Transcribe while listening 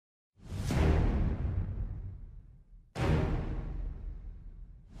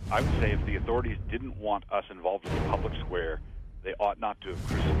I would say if the authorities didn't want us involved in the public square, they ought not to have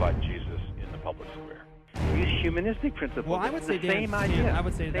crucified Jesus in the public square. Use humanistic principles. Well, I would say, same idea. I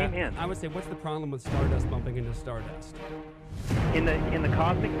would say same that. end. I would say, what's the problem with Stardust bumping into Stardust? In the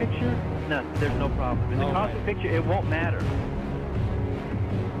cosmic picture, no, there's no problem. In the cosmic picture, it won't matter.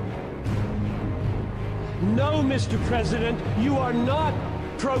 No, Mr. President, you are not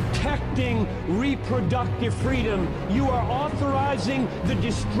protecting reproductive freedom. You are authorizing the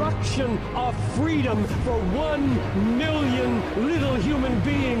destruction of freedom for 1 million little human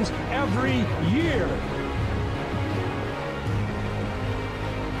beings every year.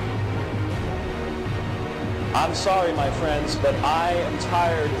 I'm sorry, my friends, but I am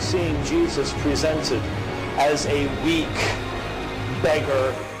tired of seeing Jesus presented as a weak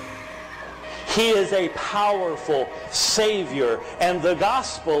beggar. He is a powerful Savior, and the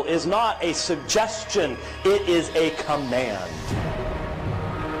gospel is not a suggestion, it is a command.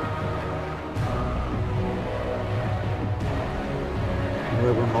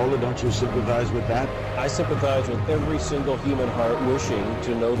 Reverend Moeller, don't you sympathize with that? I sympathize with every single human heart wishing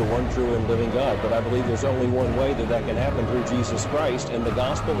to know the one true and living God, but I believe there's only one way that can happen, through Jesus Christ, and the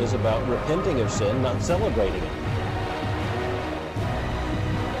gospel is about repenting of sin, not celebrating it.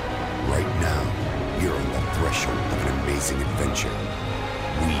 Right now, you're on the threshold of an amazing adventure.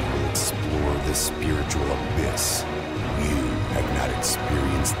 We will explore the spiritual abyss. You have not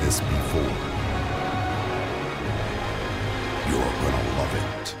experienced this before. You're gonna love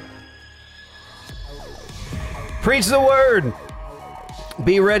it. Preach the word.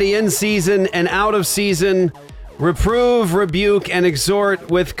 Be ready in season and out of season. Reprove, rebuke, and exhort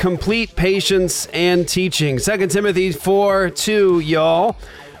with complete patience and teaching. 2 Timothy 4:2, y'all.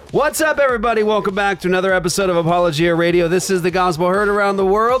 What's up, everybody? Welcome back to another episode of Apologia Radio. This is the gospel heard around the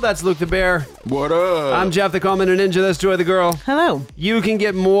world. That's Luke the Bear. What up? I'm Jeff the Coleman Ninja. That's Joy the Girl. Hello. You can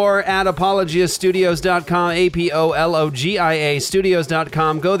get more at apologiastudios.com, APOLOGIA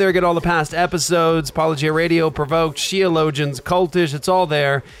studios.com. Go there, get all the past episodes, Apologia Radio, Provoked, Sheologians, Cultish, it's all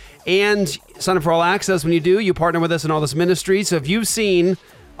there. And sign up for all access. When you do, you partner with us in all this ministry. So if you've seen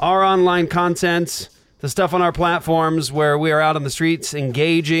our online content, the stuff on our platforms where we are out on the streets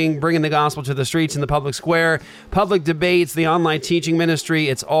engaging, bringing the gospel to the streets in the public square, public debates, the online teaching ministry,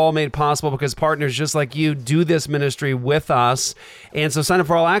 it's all made possible because partners just like you do this ministry with us. And so sign up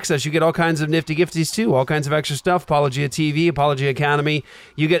for all access. You get all kinds of nifty gifties too, all kinds of extra stuff, Apologia TV, Apologia Academy.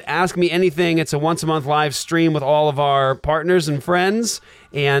 You get Ask Me Anything. It's a once-a-month live stream with all of our partners and friends.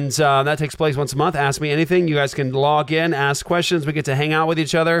 And that takes place once a month. Ask Me Anything. You guys can log in, ask questions. We get to hang out with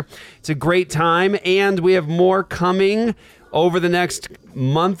each other. It's a great time. And we have more coming over the next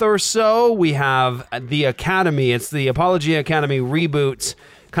month or so. We have the Academy. It's the Apologia Academy reboot,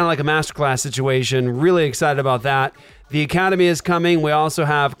 kind of like a masterclass situation. Really excited about that. The Academy is coming. We also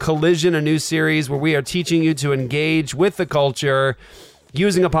have Collision, a new series where we are teaching you to engage with the culture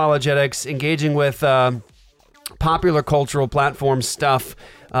using apologetics, engaging with popular cultural platform stuff,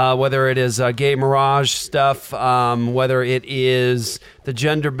 whether it is gay mirage stuff, whether it is the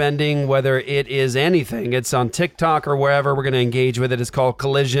gender bending, whether it is anything. It's on TikTok or wherever. We're going to engage with it. It's called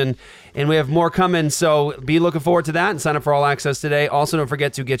Collision, and we have more coming, so be looking forward to that and sign up for all access today. Also, don't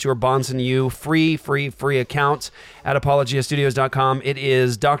forget to get your Bonson U free account at apologiastudios.com. It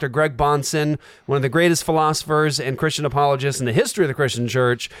is Dr. Greg Bonson, one of the greatest philosophers and Christian apologists in the history of the Christian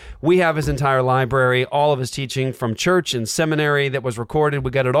church. We have his entire library, all of his teaching from church and seminary that was recorded. We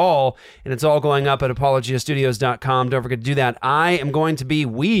got it all, and it's all going up at apologiastudios.com. Don't forget to do that.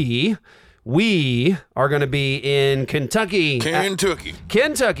 We are going to be in Kentucky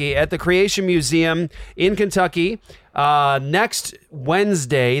at the Creation Museum in Kentucky next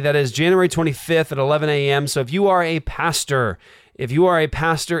Wednesday. That is January 25th at 11 a.m. So if you are a pastor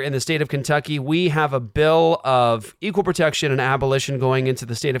in the state of Kentucky, we have a bill of equal protection and abolition going into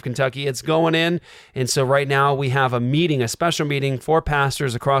the state of Kentucky. It's going in. And so right now we have a special meeting for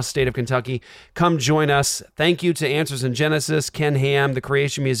pastors across the state of Kentucky. Come join us. Thank you to Answers in Genesis, Ken Ham, the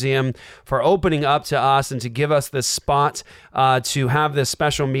Creation Museum, for opening up to us and to give us this spot to have this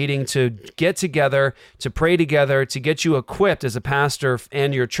special meeting, to get together, to pray together, to get you equipped as a pastor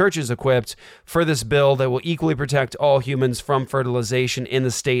and your church is equipped for this bill that will equally protect all humans from fertilization in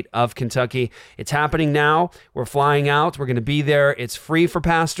the state of Kentucky. It's happening now. We're flying out. We're going to be there. It's free for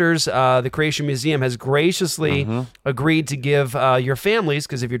pastors. The Creation Museum has graciously agreed to give your families,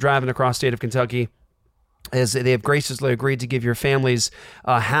 because if you're driving across the state of Kentucky, as they have graciously agreed to give your families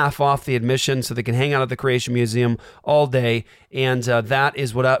half off the admission so they can hang out at the Creation Museum all day. And that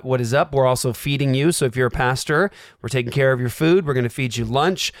is what is up. We're also feeding you. So if you're a pastor, we're taking care of your food. We're going to feed you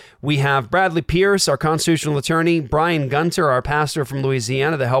lunch. We have Bradley Pierce, our constitutional attorney, Brian Gunter, our pastor from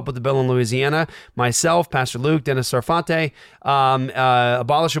Louisiana, the help with the bill in Louisiana, myself, Pastor Luke, Dennis Sarfate,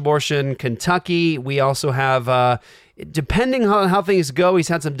 Abolish Abortion, Kentucky. We also have... depending on how things go, he's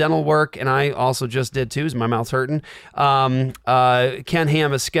had some dental work, and I also just did too, so my mouth's hurting. Ken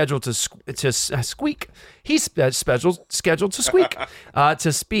Ham is scheduled to squeak. He's scheduled to squeak,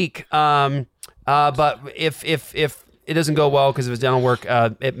 to speak. But if it doesn't go well because of his dental work,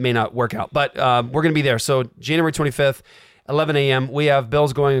 it may not work out. But we're going to be there. So January 25th, 11 a.m. We have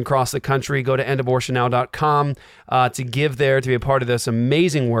bills going across the country. Go to endabortionnow.com to give there, to be a part of this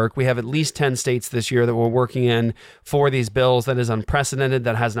amazing work. We have at least 10 states this year that we're working in for these bills. That is unprecedented.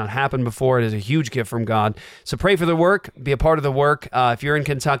 That has not happened before. It is a huge gift from God. So pray for the work. Be a part of the work. If you're in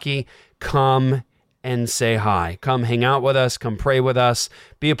Kentucky, come and say hi. Come hang out with us. Come pray with us.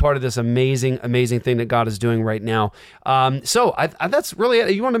 Be a part of this amazing, amazing thing that God is doing right now. So that's really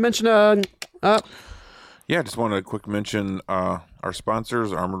it. You want to mention... Yeah, I just want to quick mention our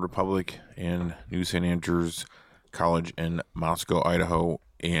sponsors, Armored Republic and New St. Andrews College in Moscow, Idaho.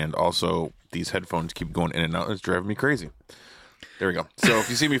 And also, these headphones keep going in and out. It's driving me crazy. There we go. So if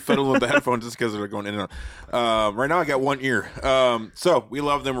you see me fiddling with the headphones, it's because they're going in and out. Right now, I got one ear. So we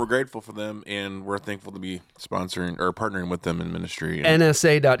love them. We're grateful for them. And we're thankful to be sponsoring or partnering with them in ministry.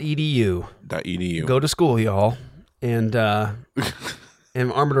 NSA.edu. Go to school, y'all. And... And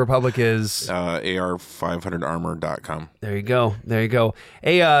Armored Republic is... AR500armor.com. There you go. There you go.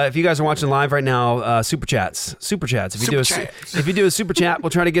 Hey, if you guys are watching live right now, Super Chats. If you do a Super Chat, we'll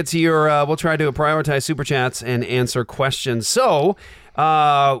try to get to your... we'll try to prioritize Super Chats and answer questions. So,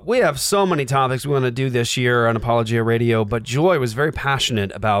 we have so many topics we want to do this year on Apologia Radio, but Joy was very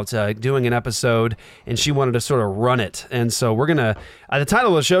passionate about doing an episode, and she wanted to sort of run it. And so we're going to... the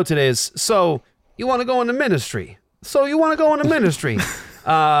title of the show today is, So, You Want to Go into Ministry? So you want to go into ministry?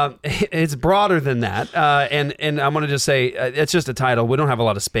 It's broader than that, and I want to just say it's just a title. We don't have a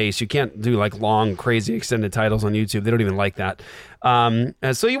lot of space. You can't do like long, crazy, extended titles on YouTube. They don't even like that.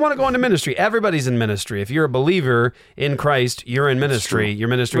 So you want to go into ministry? Everybody's in ministry. If you're a believer in Christ, you're in ministry. You're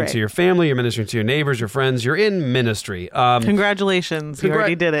ministering to your family. You're ministering to your neighbors, your friends. You're in ministry. Congratulations, you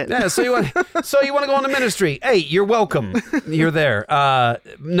already did it. Yeah. So you want to go into ministry? Hey, you're welcome. You're there.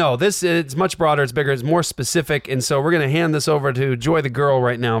 No, it's much broader. It's bigger. It's more specific. And so we're going to hand this over to Joy the girl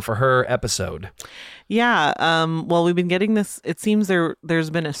right now for her episode. Yeah. Well, we've been getting this. It seems there's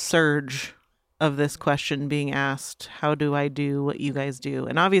been a surge of this question being asked. How do I do what you guys do?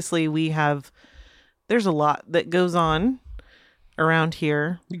 And obviously there's a lot that goes on around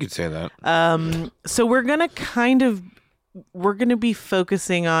here. You could say that. So we're going to be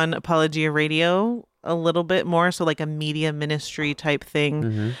focusing on Apologia Radio a little bit more. So like a media ministry type thing.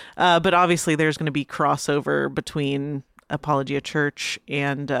 Mm-hmm. But obviously there's going to be crossover between Apologia Church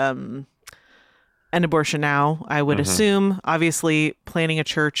and Abortion Now, I would assume. Obviously, planning a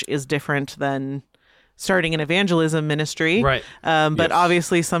church is different than starting an evangelism ministry. Right. But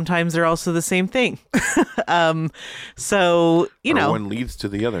obviously, sometimes they're also the same thing. So, one leads to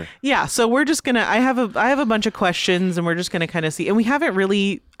the other. Yeah. So we're just going to, I have a bunch of questions and we're just going to kind of see. And we haven't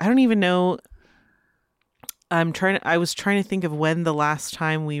really, I don't even know. I was trying to think of when the last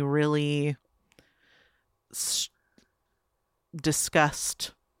time we really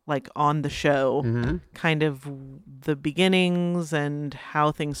discussed like on the show kind of the beginnings and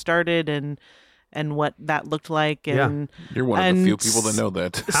how things started and what that looked like. And you're one of the few people that know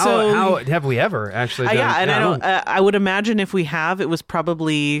that. How have we ever actually done I would imagine if we have, it was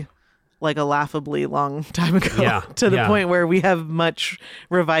probably like a laughably long time ago to the point where we have much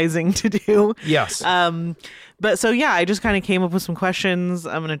revising to do. Yes. But so I just kind of came up with some questions.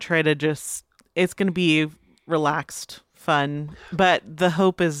 I'm going to try to it's going to be relaxed, fun, but the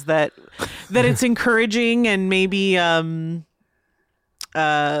hope is that it's encouraging and maybe a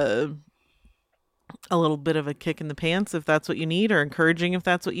little bit of a kick in the pants if that's what you need, or encouraging if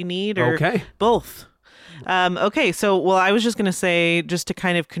that's what you need, or both. Okay, so I was just going to say, just to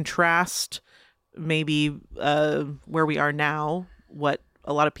kind of contrast maybe where we are now, what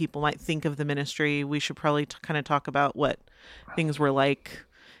a lot of people might think of the ministry, we should probably kind of talk about what things were like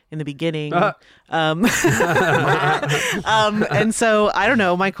in the beginning. And so I don't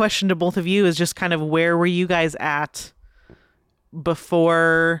know, my question to both of you is just kind of, where were you guys at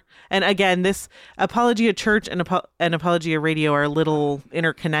before? And again, this Apologia Church and Apologia Radio are a little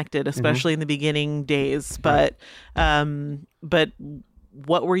interconnected, especially in the beginning days. But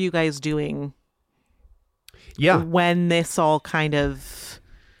what were you guys doing when this all kind of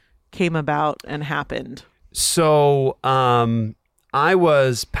came about and happened. So I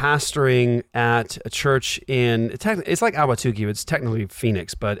was pastoring at a church it's like Ahwatukee. It's technically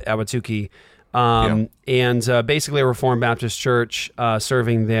Phoenix, but Ahwatukee. And basically a Reformed Baptist church,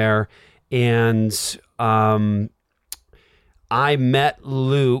 serving there. And I met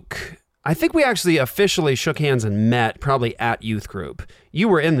Luke. I think we actually officially shook hands and met probably at youth group. You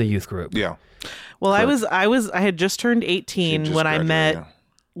were in the youth group. Yeah. Well, I had just turned 18 when I met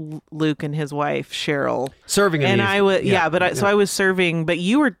Luke and his wife Cheryl serving, and I was so I was serving. But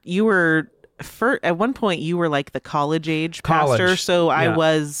you were at one point you were like the college age pastor, so I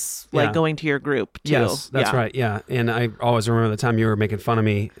was like going to your group too. Yes, that's right. Yeah, and I always remember the time you were making fun of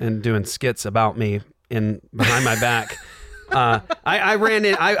me and doing skits about me behind my back. I ran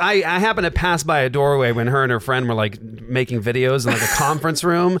in. I happened to pass by a doorway when her and her friend were like making videos in like a conference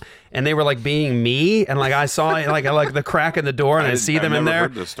room, and they were like being me, and like I saw like the crack in the door, and I see them in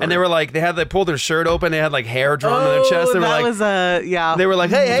there, and they were like they pulled their shirt open, they had like hair drawn to their chest. They were like, they were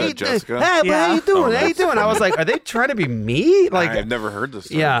like, how you doing? How you doing? I was like, are they trying to be me? Like I've never heard this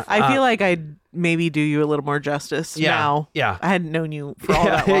story. Yeah, I feel like I maybe do you a little more justice now. Yeah, I hadn't known you for all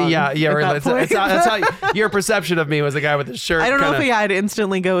that long. Really. That's how your perception of me was the guy with the shirt. I don't know if I'd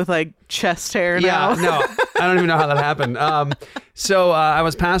instantly go with like chest hair now. No, I don't even know how that happened. So I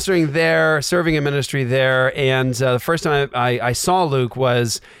was pastoring there, serving in ministry there, and the first time I saw Luke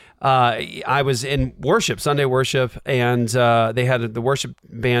was I was in worship, Sunday worship, and they had the worship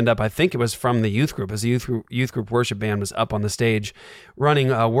band up. I think it was from the youth group. As the youth group worship band was up on the stage running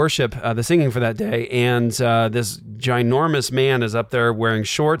worship, the singing for that day, and this ginormous man is up there wearing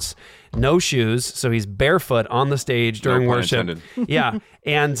shorts, no shoes, so he's barefoot on the stage during worship. Yeah,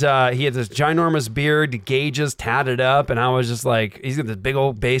 and he had this ginormous beard, gauges tatted up, and I was just like, he's got this big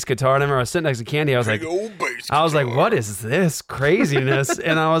old bass guitar. And I remember I was sitting next to Candy. I was like, what is this craziness?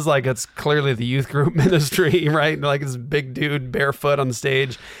 And I was like, it's clearly the youth group ministry, right? Like this big dude barefoot on the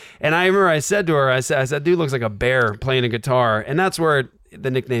stage. And I remember I said to her, I said, dude looks like a bear playing a guitar, and that's where the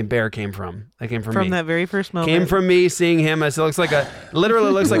nickname Bear came from. That came from me. From that very first moment. Came from me seeing him. I said,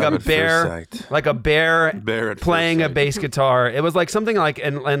 literally looks like a bear playing a bass guitar. It was like something like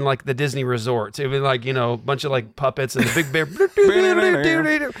in like the Disney resorts. It was like, a bunch of like puppets and a big bear.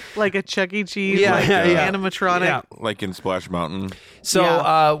 Like a Chuck E. Cheese, animatronic. Yeah. Like in Splash Mountain. So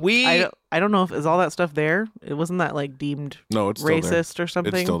I don't know is all that stuff there? It wasn't that like deemed racist or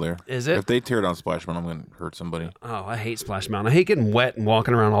something? It's still there. Is it? If they tear down Splash Mountain, I'm going to hurt somebody. Oh, I hate Splash Mountain. I hate getting wet and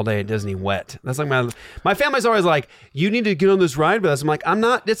walking around all day at Disney wet. That's like my family's always like, you need to get on this ride with us. I'm like, I'm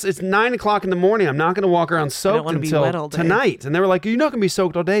not. It's 9:00 in the morning. I'm not going to walk around soaked until tonight. And they were like, you're not going to be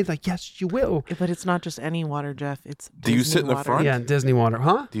soaked all day. It's like, yes, you will. But it's not just any water, Jeff. It's Do you sit in the front? Yeah, Disney water.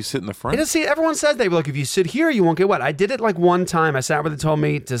 Huh? Do you sit in the front? Everyone says they look. If you sit here, you won't get wet. I did it like one time. I sat where they told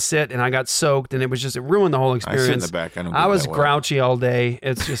me to sit, and I got soaked, and it ruined the whole experience. I sit in the back. I was grouchy all day.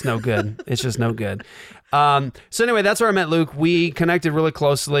 It's just no good. It's just no good. So anyway, that's where I met Luke. We connected really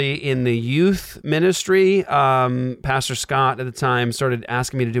closely in the youth ministry. Pastor Scott at the time started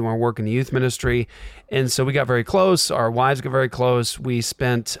asking me to do more work in the youth ministry. And so we got very close. Our wives got very close. We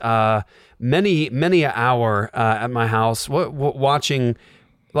spent many an hour at my house watching.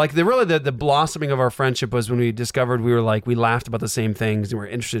 Like the blossoming of our friendship was when we discovered we laughed about the same things and we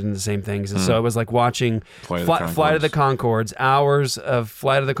were interested in the same things. And so it was like watching Flight of the Conchords, hours of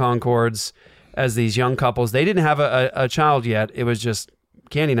Flight of the Conchords as these young couples. They didn't have a child yet. It was just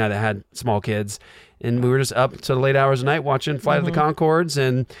Candy and I that had small kids. And we were just up to the late hours of the night watching Flight of the Conchords.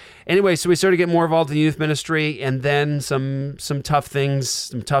 And anyway, so we started getting more involved in the youth ministry. And then some tough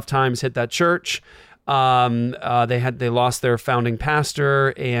times hit that church. They lost their founding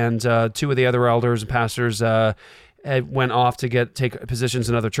pastor, and two of the other elders and pastors went off to take positions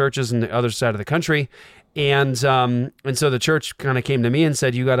in other churches in the other side of the country. And so the church kind of came to me and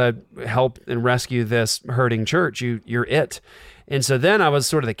said, you got to help and rescue this hurting church. You're it. And so then I was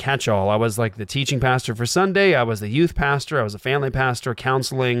sort of the catch-all. I was like the teaching pastor for Sunday. I was the youth pastor. I was a family pastor,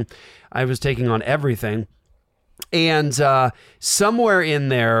 counseling. I was taking on everything. And somewhere in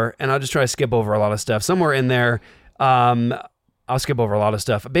there, and I'll just try to skip over a lot of stuff. Somewhere in there, I'll skip over a lot of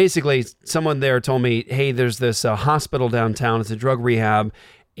stuff. Basically, someone there told me, hey, there's this hospital downtown. It's a drug rehab,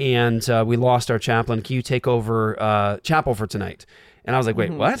 and we lost our chaplain. Can you take over chapel for tonight? And I was like,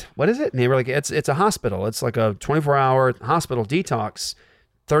 wait, what? What is it? And they were like, it's a hospital. It's like a 24-hour hospital detox,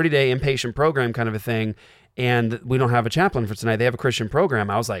 30-day inpatient program kind of a thing, and we don't have a chaplain for tonight. They have a Christian program.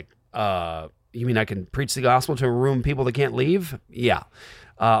 I was like, you mean I can preach the gospel to a room of people that can't leave? Yeah,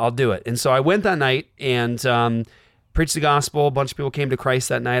 I'll do it. And so I went that night, and preached the gospel. A bunch of people came to Christ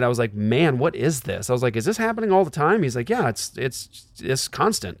that night. I was like, man, what is this? I was like, is this happening all the time? He's like, yeah, it's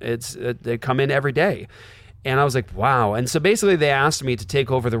constant. They come in every day. And I was like, wow. And so basically they asked me to take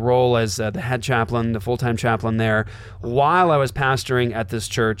over the role as the head chaplain, the full-time chaplain there, while I was pastoring at this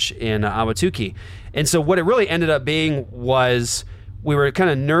church in Ahwatukee. And so what it really ended up being was we were kind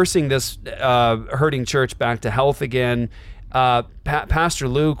of nursing this hurting church back to health again. Pastor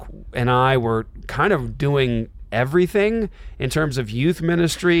Luke and I were kind of doing everything in terms of youth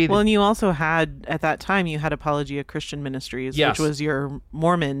ministry. Well, and you also had, at that time, you had Apologia Christian Ministries, Yes. which was your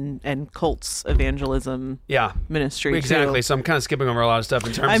Mormon and cults evangelism ministry. Exactly. too. So I'm kind of skipping over a lot of stuff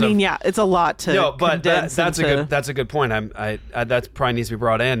in terms I of... mean, yeah, it's a lot to No, but condense that's into... a good point. That probably needs to be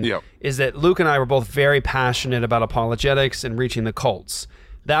brought in. Yep. Is that Luke and I were both very passionate about apologetics and reaching the cults.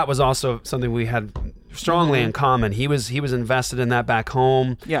 That was also something we had strongly in common. He was invested in that back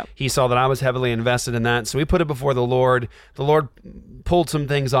home. Yeah. He saw that I was heavily invested in that. So we put it before the Lord. The Lord pulled some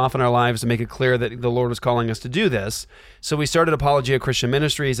things off in our lives to make it clear that the Lord was calling us to do this. So we started Apologia Christian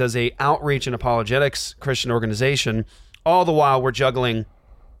Ministries as a outreach and apologetics Christian organization. All the while we're juggling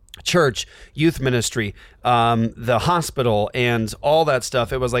church, youth ministry, the hospital, and all that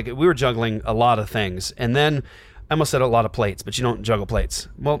stuff. It was like we were juggling a lot of things. And then I almost said a lot of plates, but you don't juggle plates.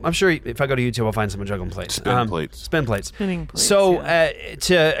 Well, I'm sure if I go to YouTube, I'll find someone juggling plates. Spin plates. Spin plates. Spinning plates, So,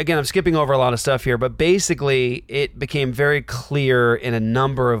 again, I'm skipping over a lot of stuff here, but basically it became very clear in a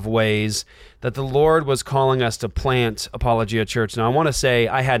number of ways that the Lord was calling us to plant Apologia Church. Now, I want to say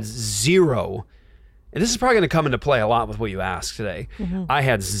I had zero, and this is probably going to come into play a lot with what you asked today. I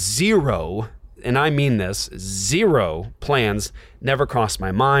had zero, and I mean this, zero plans, never crossed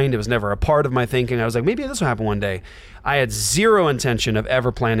my mind. It was never a part of my thinking. I was like, maybe this will happen one day. I had zero intention of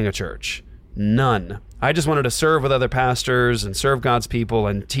ever planting a church. None. I just wanted to serve with other pastors and serve God's people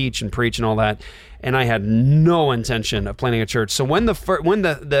and teach and preach and all that. And I had no intention of planting a church. So when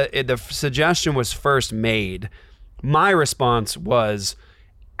the suggestion was first made, my response was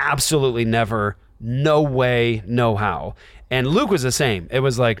absolutely never, no way, no how. And Luke was the same. It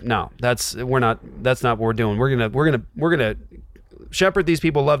was like, no, that's not what we're doing. We're gonna shepherd these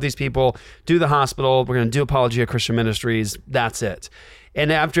people, love these people, do the hospital. We're gonna do Apologia Christian Ministries. That's it.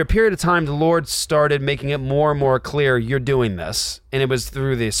 And after a period of time, the Lord started making it more and more clear, you're doing this. And it was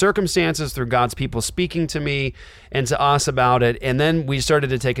through the circumstances, through God's people speaking to me and to us about it. And then we started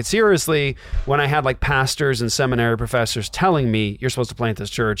to take it seriously when I had like pastors and seminary professors telling me, you're supposed to plant this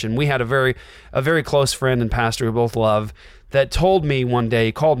church. And we had a very close friend and pastor we both love that told me one day,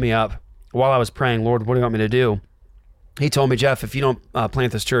 he called me up while I was praying, Lord, what do you want me to do? He told me, Jeff, if you don't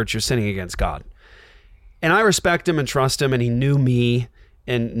plant this church, you're sinning against God. And I respect him and trust him, and he knew me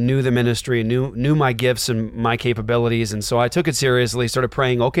and knew the ministry, and knew my gifts and my capabilities. And so I took it seriously, started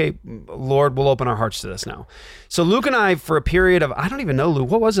praying, okay, Lord, we'll open our hearts to this now. So Luke and I, for a period of, I don't even know, Luke,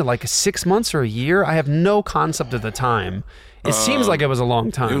 what was it, like 6 months or a year? I have no concept of the time. It seems like it was a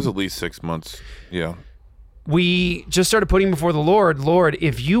long time. It was at least 6 months, yeah. We just started putting before the Lord,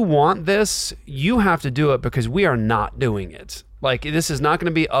 if you want this, you have to do it because we are not doing it. Like, this is not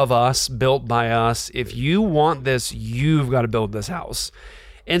going to be of us, built by us. If you want this, you've got to build this house.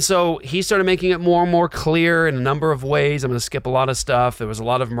 And so he started making it more and more clear in a number of ways. I'm going to skip a lot of stuff. There was a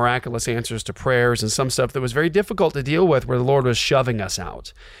lot of miraculous answers to prayers and some stuff that was very difficult to deal with where the Lord was shoving us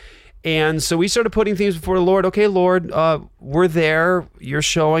out. And so we started putting things before the Lord. Okay, Lord, we're there. You're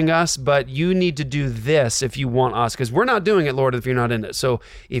showing us, but you need to do this if you want us, because we're not doing it, Lord, if you're not in it. So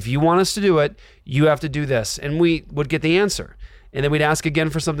if you want us to do it, you have to do this. And we would get the answer. And then we'd ask again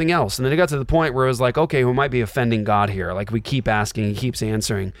for something else. And then it got to the point where it was like, okay, we might be offending God here. Like, we keep asking, he keeps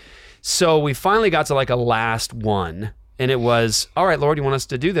answering. So we finally got to like a last one. And it was, all right, Lord, you want us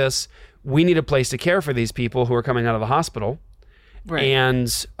to do this? We need a place to care for these people who are coming out of the hospital. Right.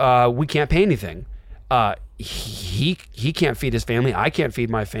 And we can't pay anything. He can't feed his family. I can't feed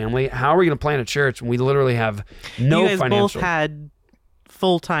my family. How are we going to plant a church when we literally have no financial? You guys both had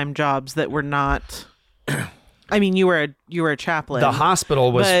full-time jobs that were not... I mean, you were a chaplain. The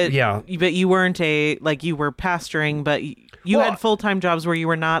hospital was, but you weren't you were pastoring, but you had full-time jobs where you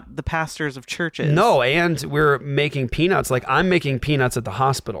were not the pastors of churches. No, and we're making peanuts. Like, I'm making peanuts at the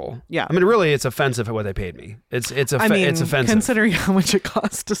hospital. Yeah. I mean, really, it's offensive at what they paid me. It's offensive. Considering how much it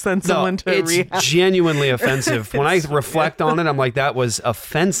costs to send someone to rehab. It's genuinely offensive. When I reflect on it, I'm like, that was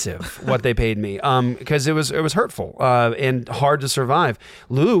offensive what they paid me. Because it was hurtful and hard to survive.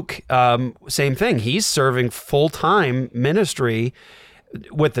 Luke, same thing. He's serving full-time ministry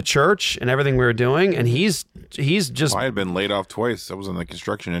with the church and everything we were doing, and he's just... I had been laid off twice. I was in the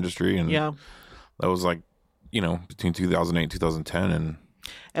construction industry, and that was like, between 2008 and 2010, and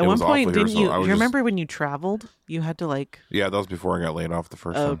At It one was point, awful here, didn't so you? I You was remember when you traveled? You had to like. Yeah, that was before I got laid off the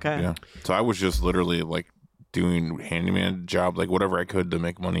first time. Okay. Yeah. So I was just literally like doing handyman job, like whatever I could to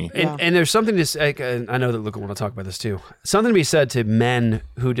make money. And there's something to say, I know that Luke will want to talk about this too. Something to be said to men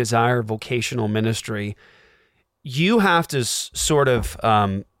who desire vocational ministry. You have to sort of,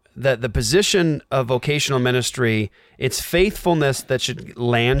 that the position of vocational ministry, it's faithfulness that should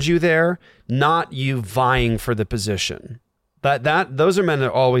land you there, not you vying for the position. Those are men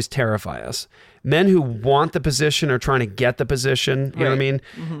that always terrify us. Men who want the position or trying to get the position, you know what I mean?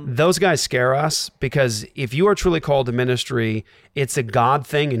 Mm-hmm. Those guys scare us because if you are truly called to ministry, it's a God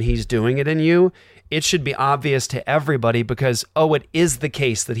thing and he's doing it in you. It should be obvious to everybody because, it is the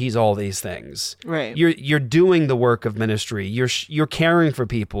case that he's all these things. Right. You're doing the work of ministry. You're caring for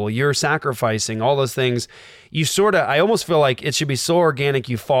people. You're sacrificing, all those things. You sort of, I almost feel like it should be so organic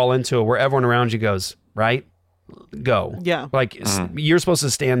you fall into it where everyone around you goes, right? Go. Yeah. Like you're supposed to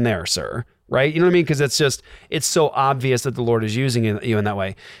stand there, sir. Right? You know what I mean? Because it's so obvious that the Lord is using you in that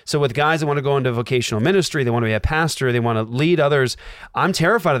way. So with guys that want to go into vocational ministry, they want to be a pastor, they want to lead others. I'm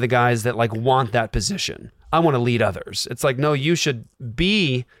terrified of the guys that like want that position. I want to lead others. It's like, no, you should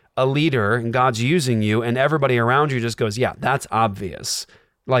be a leader and God's using you and everybody around you just goes, yeah, that's obvious.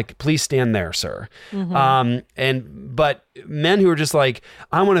 Like, please stand there, sir. Mm-hmm. But men who are just like,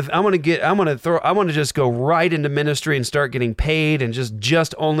 I want to just go right into ministry and start getting paid and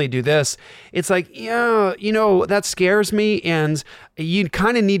just only do this. It's like, yeah, that scares me. And you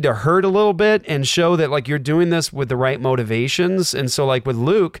kind of need to hurt a little bit and show that like you're doing this with the right motivations. And so like with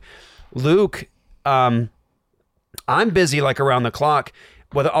Luke, I'm busy like around the clock.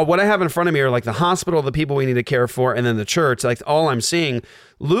 What I have in front of me are like the hospital, the people we need to care for, and then the church. Like all I'm seeing,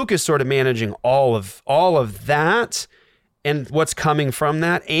 Luke is sort of managing all of that and what's coming from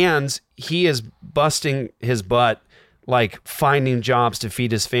that, and he is busting his butt, like finding jobs to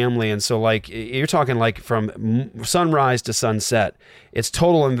feed his family. And so like you're talking like from sunrise to sunset, it's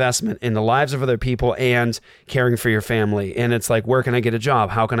total investment in the lives of other people and caring for your family. And it's like, where can I get a job?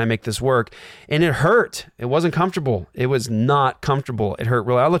 How can I make this work? And it hurt. It wasn't comfortable. It was not comfortable. It hurt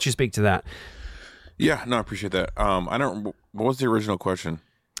really. I'll let you speak to that. Yeah, no, I appreciate that. What was the original question?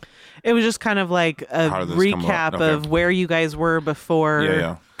 It was just kind of like a recap of where you guys were before.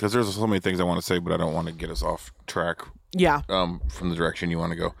 Yeah. Because there's so many things I want to say, but I don't want to get us off track. Yeah. From the direction you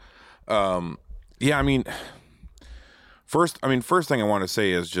want to go. First thing I want to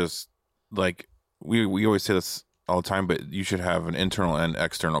say is just like we always say this all the time, but you should have an internal and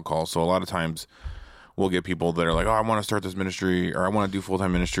external call. So a lot of times we'll get people that are like, oh, I want to start this ministry or I want to do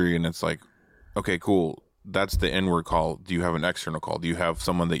full-time ministry. And it's like, okay, cool. That's the inward call. Do you have an external call? Do you have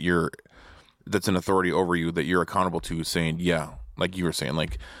someone that's an authority over you that you're accountable to saying, yeah, like you were saying,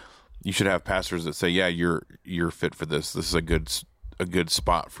 like you should have pastors that say, yeah, you're fit for this. This is a good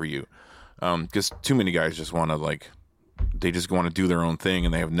spot for you. Because too many guys just want to they just want to do their own thing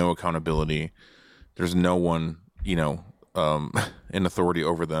and they have no accountability. There's no one, in authority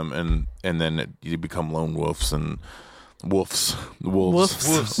over them. And then you become lone wolves and wolves. So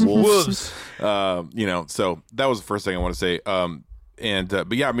that was the first thing I want to say.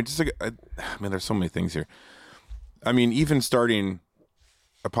 But yeah, there's so many things here. I mean, even starting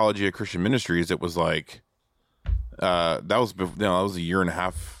Apologia Christian Ministries, it was like, that was a year and a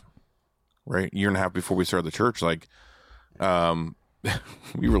half, right? Year and a half before we started the church. Like,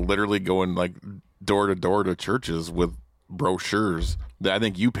 we were literally going like door to door to churches with brochures that I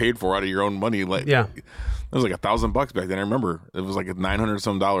think you paid for out of your own money. Like, yeah, it was like $1,000 back then. I remember it was like $900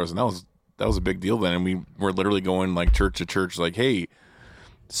 some, and that was a big deal then. And we were literally going like church to church, like, hey,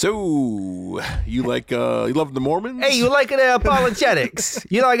 so you love the Mormons? Hey, you like the apologetics?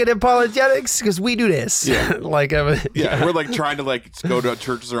 You like the apologetics? Because we do this. Yeah, yeah. We're like trying to like go to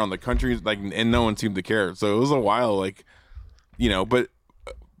churches around the country, like, and no one seemed to care. So it was a while, like,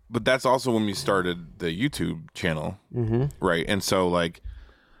 but that's also when we started the YouTube channel, right? And so like,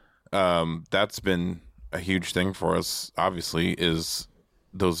 that's been a huge thing for us. Obviously, is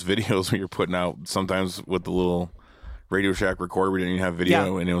those videos when you're putting out sometimes with the little Radio Shack recorder. We didn't even have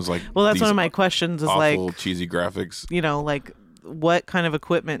video, and it was like, well, that's one of my questions. Is awful, like cheesy graphics. Like what kind of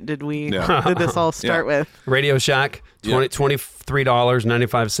equipment did this all start with? Radio Shack,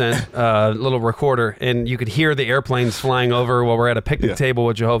 $23.95 little recorder, and you could hear the airplanes flying over while we're at a picnic table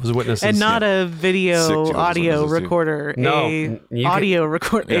with Jehovah's Witnesses, and not a video audio recorder, audio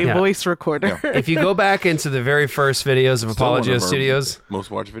recorder, a voice recorder. Yeah. If you go back into the very first videos of Apologia Studios, most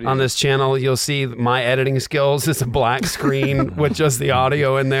watched videos on this channel, you'll see my editing skills. It's a black screen with just the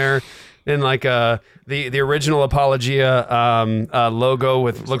audio in there. in like the original Apologia logo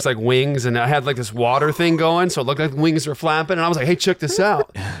with looks like wings, and I had like this water thing going, so it looked like wings were flapping, and I was like, hey, check this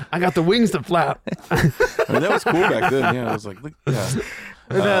out. I got the wings that flap. I mean, that was cool back then. Yeah, I was like, look, yeah.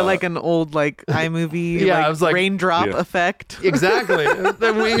 Or like an old like iMovie Yeah, it was like raindrop effect. Exactly.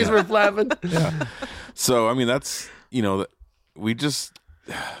 The wings were flapping. Yeah. So I mean, that's we just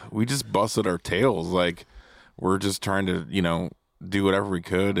busted our tails. Like we're just trying to do whatever we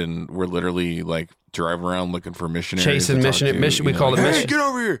could, and we're literally like driving around looking for missionaries. Chasing missionary. We call it hey, get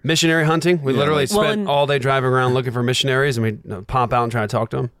over here. Missionary hunting. We literally spent all day driving around looking for missionaries, and we pop out and try to talk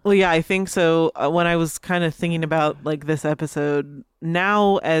to them. Well, yeah, I think so. When I was kind of thinking about like this episode,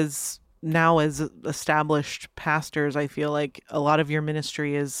 now as established pastors, I feel like a lot of your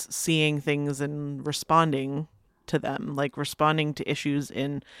ministry is seeing things and responding to them, like responding to issues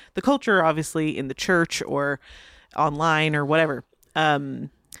in the culture, obviously in the church or online or whatever.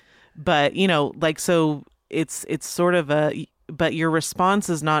 But like, so it's sort of but your response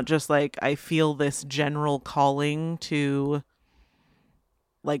is not just like, I feel this general calling to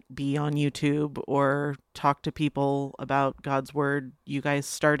like be on YouTube or talk to people about God's word. You guys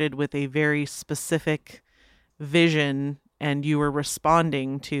started with a very specific vision, and you were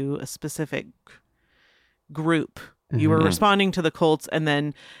responding to a specific group. You were responding to the cults, and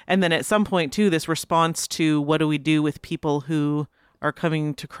then at some point too, this response to what do we do with people who are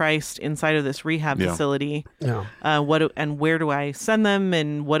coming to Christ inside of this rehab facility? Yeah. And where do I send them,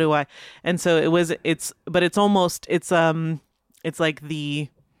 and what do I? And so it's like the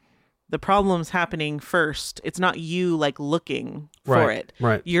problem's happening first. It's not you like looking for it.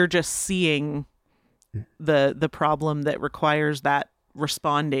 Right. You're just seeing the problem that requires that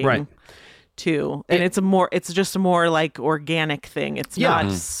responding. Right. Too, and it's just a more like organic thing. It's not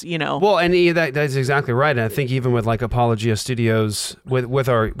Well, and that's exactly right. And I think even with like Apologia Studios, with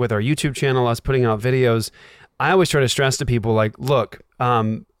our YouTube channel, us putting out videos, I always try to stress to people like, look,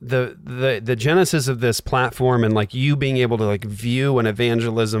 the genesis of this platform and like you being able to like view an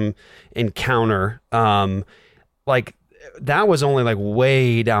evangelism encounter, like that was only like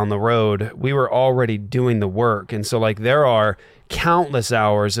way down the road. We were already doing the work, and so like there are countless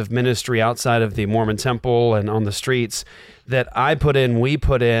hours of ministry outside of the Mormon temple and on the streets that we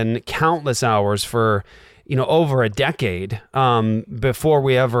put in countless hours for, over a decade, before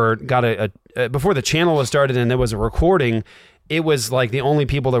we ever got before the channel was started and there was a recording. It was like the only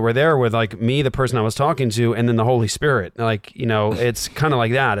people that were there were like me, the person I was talking to, and then the Holy Spirit. Like, it's kind of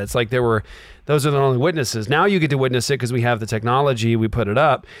like that. It's like those are the only witnesses. Now you get to witness it because we have the technology, we put it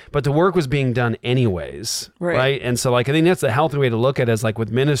up, but the work was being done anyways. Right. And so like, I think that's the healthy way to look at it, is like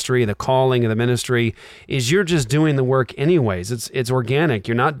with ministry, the calling of the ministry is you're just doing the work anyways. It's organic.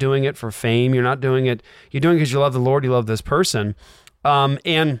 You're not doing it for fame. You're doing it because you love the Lord. You love this person.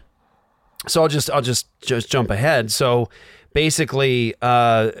 And so I'll just jump ahead. So basically,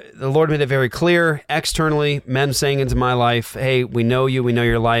 the Lord made it very clear externally, men saying into my life, hey, we know you, we know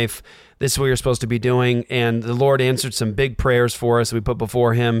your life. This is what you're supposed to be doing. And the Lord answered some big prayers for us that we put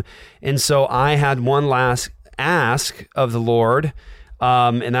before him. And so I had one last ask of the Lord.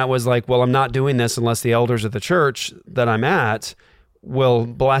 And that was like, well, I'm not doing this unless the elders of the church that I'm at will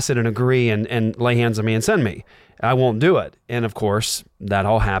bless it and agree and lay hands on me and send me. I won't do it. And of course, that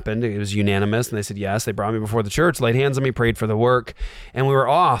all happened. It was unanimous. And they said, yes, they brought me before the church, laid hands on me, prayed for the work, and we were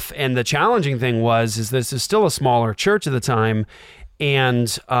off. And the challenging thing is this is still a smaller church at the time.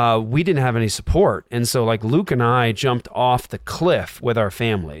 And we didn't have any support. And so like Luke and I jumped off the cliff with our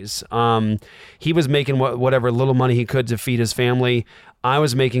families. He was making whatever little money he could to feed his family. I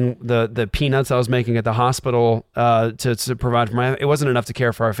was making the peanuts I was making at the hospital to provide for it wasn't enough to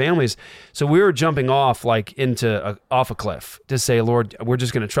care for our families. So we were jumping off like off a cliff to say, Lord, we're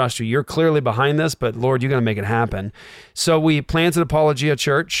just going to trust you. You're clearly behind this, but Lord, you're going to make it happen. So we planted Apologia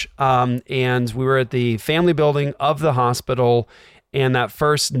Church, and we were at the family building of the hospital. And that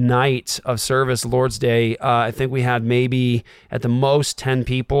first night of service, Lord's Day, I think we had maybe at the most 10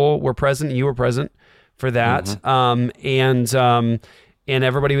 people were present. You were present for that. Mm-hmm. And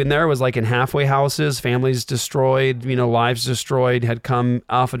everybody in there was like in halfway houses, families destroyed, lives destroyed, had come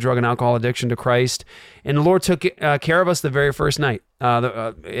off of drug and alcohol addiction to Christ. And the Lord took care of us the very first night,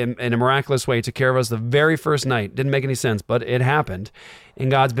 in a miraculous way, took care of us the very first night. Didn't make any sense, but it happened.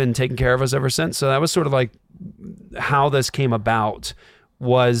 And God's been taking care of us ever since. So that was sort of like how this came about,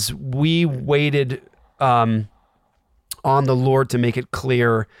 was we waited on the Lord to make it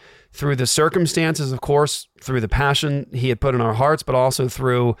clear through the circumstances, of course, through the passion he had put in our hearts, but also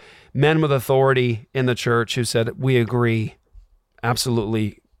through men with authority in the church who said, we agree,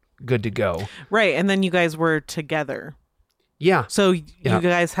 absolutely good to go. Right. And then you guys were together. Yeah. So Yeah. you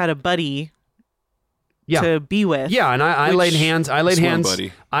guys had a buddy Yeah. to be with. Yeah, and I laid hands.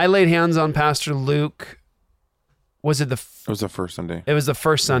 Buddy. I laid hands on Pastor Luke. Was it It was the first Sunday. It was the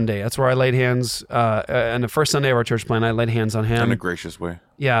first Sunday. That's where I laid hands. And the first Sunday of our church plan, I laid hands on him In a gracious way.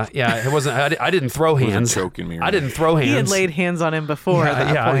 Yeah. It wasn't. I didn't throw He hands. wasn't choking me. I didn't throw hands. He had laid hands on him before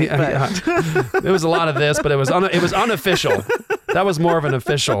at that point. But There was a lot of this, but it was unofficial. That was more of an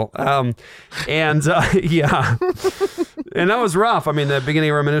official. And that was rough. I mean, the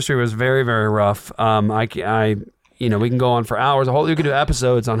beginning of our ministry was very, very rough. We can go on for hours. We could do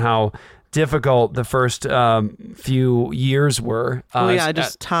episodes on how difficult the first few years were.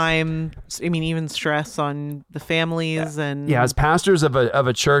 Time. I mean, even stress on the families and as pastors of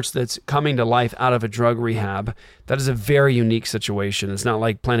a church that's coming to life out of a drug rehab, that is a very unique situation. It's not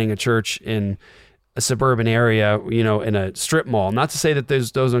like planning a church in a suburban area, in a strip mall. Not to say that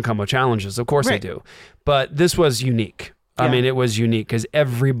those don't come with challenges. Of course they do, but this was unique. I mean, it was unique because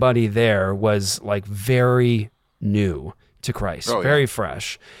everybody there was like very new to Christ, very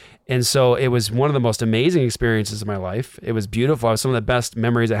fresh. And so it was one of the most amazing experiences of my life. It was beautiful. Some of the best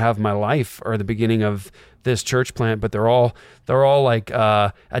memories I have of my life are the beginning of this church plant, but they're all like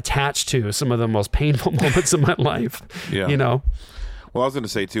attached to some of the most painful moments of my life. Yeah. Well, I was going to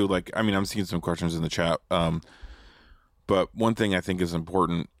say too, I'm seeing some questions in the chat. But one thing I think is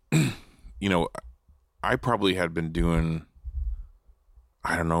important, I probably had been doing,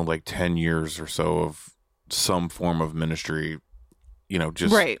 10 years or so of some form of ministry,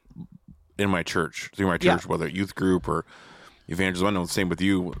 just in my church, through my church, whether youth group or evangelism. I know the same with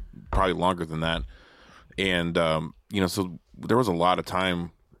you, probably longer than that. And, so there was a lot of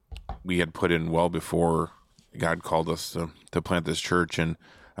time we had put in well before God called us to plant this church. And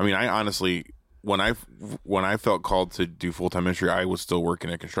I mean, I honestly, when I felt called to do full-time ministry, I was still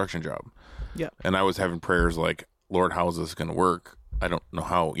working a construction job. Yeah. And I was having prayers like, Lord, how is this going to work? I don't know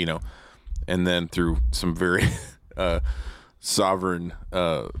how, and then through some very, sovereign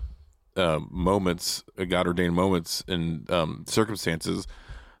moments, God ordained moments and circumstances,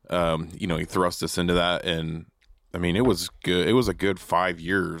 he thrust us into that. And I mean, it was good. It was a good 5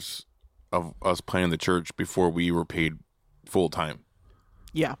 years of us planning the church before we were paid full time.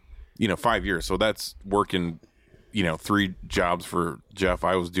 Yeah. 5 years. So that's working, 3 jobs for Jeff.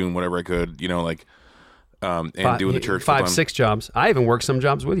 I was doing whatever I could, and doing the church 5-6 jobs. I even worked some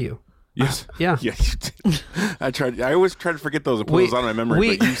jobs with you. Yes. Yeah. Yeah. You did. I always try to forget those and put those on my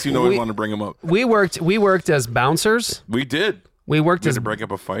memory, but you seem to always want to bring them up. We worked as bouncers. We did. We worked had to break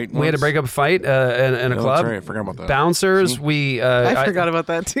up a fight. We had to break up a fight in a club. That's right. I forgot about that. Bouncers. I forgot about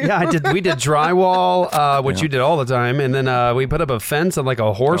that too. Yeah, I did. We did drywall, which you did all the time, and then we put up a fence and like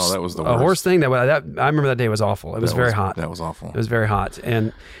a horse. Oh, that was the worst. A horse thing. I remember that day was awful. It was very hot. That was awful. It was very hot,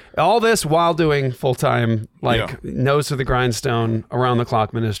 and all this while doing full time, nose to the grindstone, around the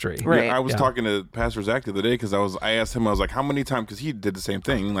clock ministry. Right. Yeah, I was talking to Pastor Zach the other day because I asked him, I was like, how many times? Because he did the same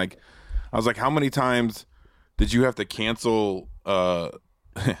thing. Like, I was like, how many times did you have to cancel? Look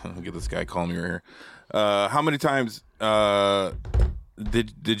at this guy calling me right here. How many times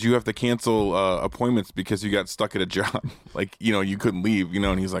did you have to cancel appointments because you got stuck at a job? Like, you couldn't leave,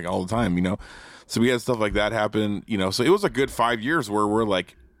 and he's like, all the time, So we had stuff like that happen, So it was a good 5 years where we're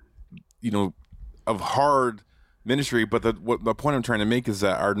like, of hard ministry. But the point I'm trying to make is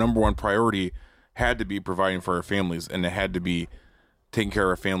that our number one priority had to be providing for our families, and it had to be taking care of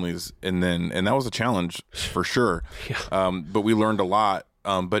our families. And that was a challenge for sure. Yeah. But we learned a lot.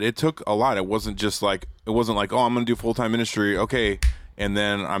 But it took a lot. It wasn't like, oh, I'm going to do full-time ministry. Okay. And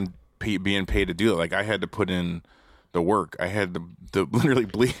then I'm being paid to do it. Like, I had to put in the work. I had to literally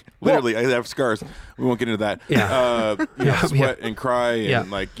bleed. Literally, I have scars. We won't get into that. Yeah. Sweat and cry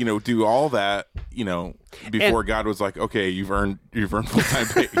and do all that, before God was like, okay, you've earned full-time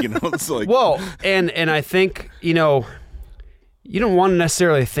pay, It's like, well, and I think, you don't want to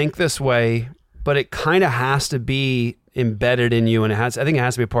necessarily think this way, but it kind of has to be embedded in you, and I think it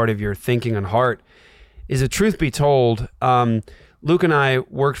has to be a part of your thinking and heart. Is the truth be told, Luke and I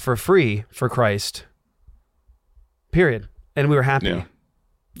worked for free for Christ. Period. And we were happy.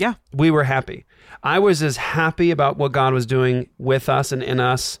 Yeah. We were happy. I was as happy about what God was doing with us and in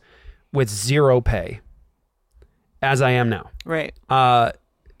us with zero pay as I am now. Right.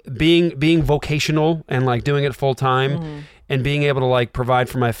 Being vocational and like doing it full time and being able to like provide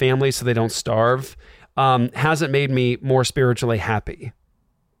for my family so they don't starve hasn't made me more spiritually happy.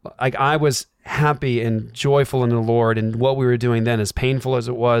 Like, I was happy and joyful in the Lord, and what we were doing then, as painful as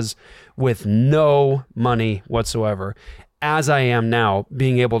it was, with no money whatsoever, as I am now,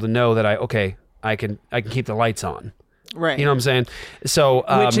 being able to know that I can keep the lights on. Right. You know what I'm saying? So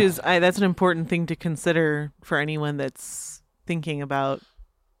which is that's an important thing to consider for anyone that's thinking about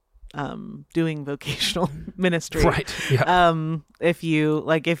doing vocational ministry, Right. Yeah. if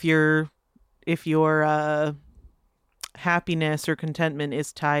your happiness or contentment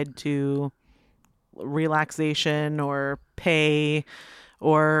is tied to relaxation or pay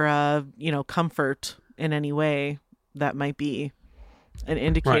or comfort in any way, that might be an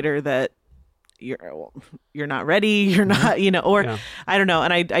indicator that you're not ready, you're not, or I don't know.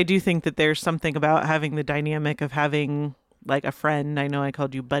 And I do think that there's something about having the dynamic of having like a friend. I know I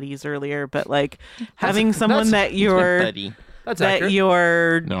called you buddies earlier, but like having someone that you're No,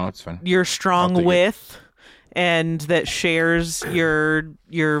 it's fine. you're strong with, and that shares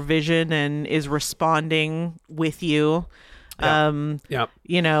your vision and is responding with you. So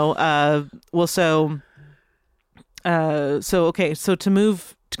to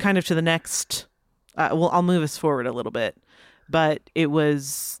move kind of to the next, I'll move us forward a little bit, but it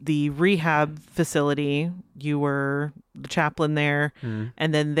was the rehab facility. You were the chaplain there,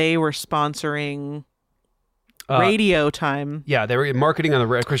 and then they were sponsoring radio time. Yeah, they were marketing on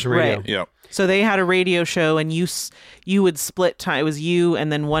the Christian radio. Right. Yep. So they had a radio show, and you would split time. It was you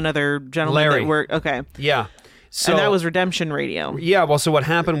and then one other gentleman Larry. that worked. Okay. Yeah. So, and that was Redemption Radio. Yeah, well, so what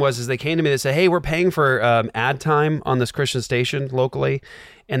happened was they came to me, they said, hey, we're paying for ad time on this Christian station locally.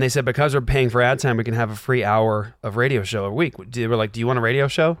 And they said, because we're paying for ad time, we can have a free hour of radio show a week. They were like, do you want a radio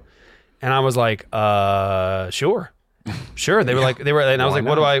show? And I was like, sure. Sure. They were like, and I was like,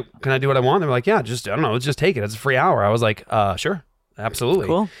 can I do what I want? They were like, yeah, I don't know, let's just take it. It's a free hour. I was like, sure, absolutely.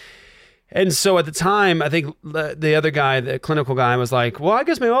 Cool. And so at the time, I think the other guy, the clinical guy, was like, well, I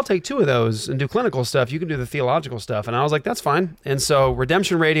guess maybe I'll take 2 of those and do clinical stuff. You can do the theological stuff. And I was like, that's fine. And so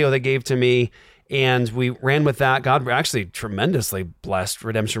Redemption Radio, they gave to me, and we ran with that. God actually tremendously blessed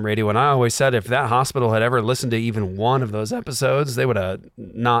Redemption Radio. And I always said if that hospital had ever listened to even one of those episodes, they would have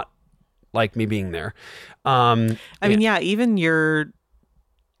not liked me being there. Even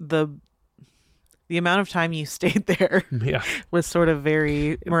the amount of time you stayed there was sort of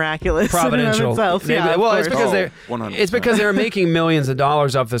very miraculous. Providential. In and of itself. It's because they were making millions of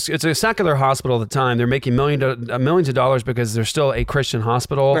dollars off this. It's a secular hospital at the time. They're making millions of dollars because they're still a Christian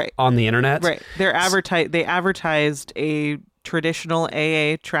hospital on the internet. Right. They advertised a traditional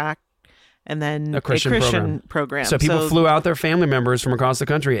AA track and then a Christian program. So people flew out their family members from across the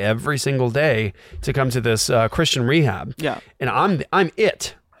country every single day to come to this Christian rehab. Yeah. And I'm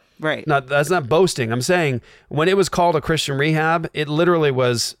it. Right. That's not boasting. I'm saying when it was called a Christian rehab, it literally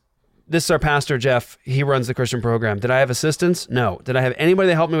was, this is our pastor, Jeff. He runs the Christian program. Did I have assistants? No. Did I have anybody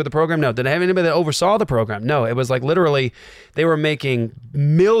that helped me with the program? No. Did I have anybody that oversaw the program? No. It was like literally they were making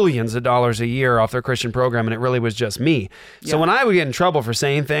millions of dollars a year off their Christian program, and it really was just me. So when I would get in trouble for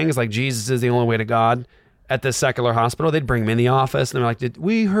saying things like Jesus is the only way to God at this secular hospital, they'd bring me in the office and they're like,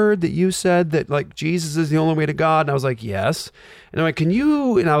 we heard that you said that like Jesus is the only way to God? And I was like, yes. And they're like, can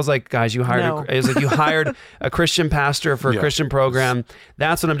you? And I was like, guys, you hired you hired a Christian pastor for a Christian program.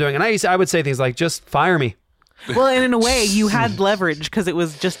 That's what I'm doing. And I would say things like, just fire me. Well, and in a way, you had leverage because it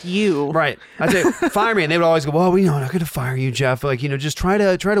was just you. Right. I'd say, fire me. And they would always go, well, we're not going to fire you, Jeff. Like, just try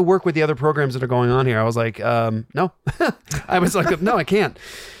to work with the other programs that are going on here. I was like, no. I was like, no, I can't.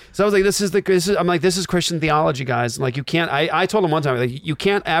 So I was like, this is Christian theology, guys. Like, you can't, I told him one time, like, you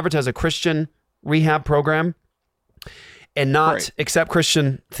can't advertise a Christian rehab program and not accept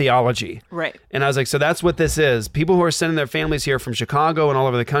Christian theology. Right. And I was like, so that's what this is. People who are sending their families here from Chicago and all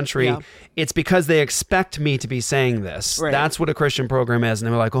over the country, it's because they expect me to be saying this. Right. That's what a Christian program is. And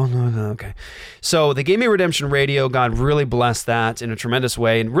they were like, oh, no, okay. So they gave me Redemption Radio. God really blessed that in a tremendous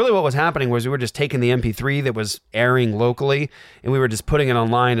way. And really what was happening was we were just taking the MP3 that was airing locally, and we were just putting it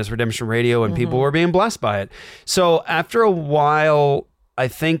online as Redemption Radio, and people were being blessed by it. So after a while, I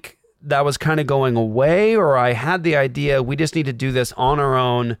think that was kind of going away, or I had the idea we just need to do this on our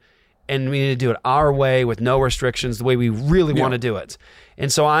own, and we need to do it our way with no restrictions, the way we really want to do it.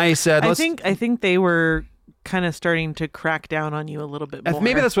 And so I said, I think they were kind of starting to crack down on you a little bit more.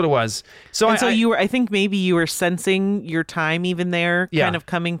 Maybe that's what it was. I think maybe you were sensing your time even there kind of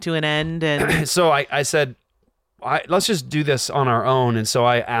coming to an end. And so I said, let's just do this on our own. And so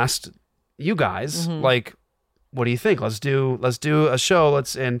I asked you guys, like, what do you think? Let's do a show.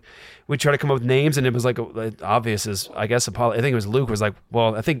 And we try to come up with names, and it was like obvious as I guess I think it was Luke was like,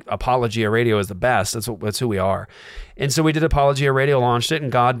 well, I think Apologia Radio is the best. That's who we are. And so we did Apologia Radio, launched it, and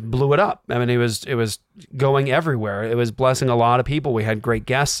God blew it up. I mean, it was going everywhere. It was blessing a lot of people. We had great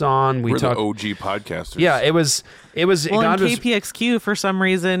guests on. We're the OG podcasters. Yeah, it was. Well, God in KPXQ for some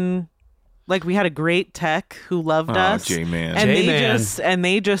reason. Like, we had a great tech who loved us. J-Man. And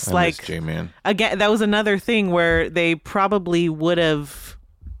they just like, J-Man. Again, that was another thing where they probably would have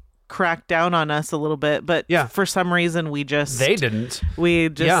crack down on us a little bit, but for some reason we just slip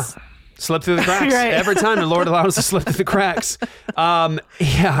through the cracks. Right. Every time the Lord allowed us to slip through the cracks.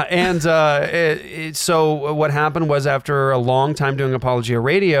 So what happened was, after a long time doing Apologia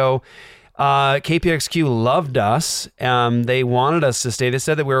Radio, KPXQ loved us. They wanted us to stay. They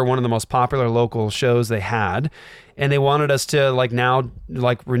said that we were one of the most popular local shows they had, and they wanted us to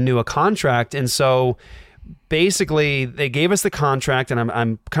renew a contract. And so basically they gave us the contract, and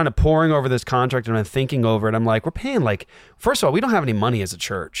I'm kind of poring over this contract and I'm thinking over it. I'm like, we're paying, first of all, we don't have any money as a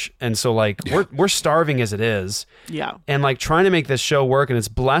church. And so we're starving as it is. Yeah. And trying to make this show work, and it's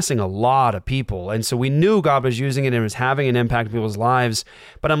blessing a lot of people. And so we knew God was using it and it was having an impact on people's lives.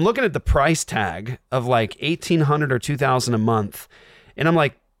 But I'm looking at the price tag of $1,800 or $2,000 a month. And I'm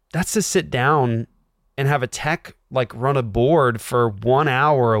like, that's to sit down and have a tech run a board for 1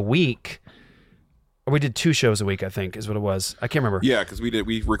 hour a week. We did 2 shows a week, I think, is what it was. I can't remember. Yeah, because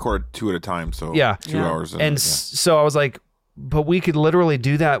we recorded 2 at a time, so 2 hours. So I was like, but we could literally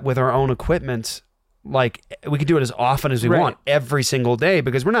do that with our own equipment. We could do it as often as we want every single day,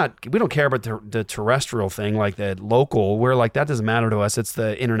 because we don't care about the terrestrial thing, the local. We're that doesn't matter to us. It's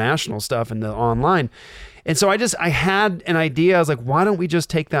the international stuff and the online. And so I had an idea. I was like, why don't we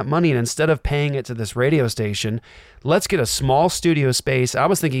just take that money, and instead of paying it to this radio station, let's get a small studio space. I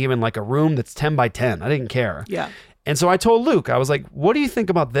was thinking even a room that's 10 by 10. I didn't care. Yeah. And so I told Luke, I was like, what do you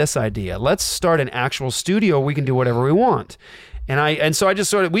think about this idea? Let's start an actual studio. We can do whatever we want. And so I just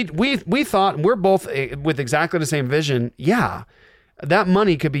sort of, we thought, we're both with exactly the same vision. Yeah, that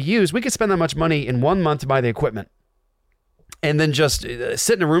money could be used. We could spend that much money in 1 month to buy the equipment, and then just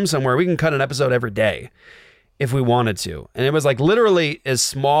sit in a room somewhere. We can cut an episode every day if we wanted to. And it was literally as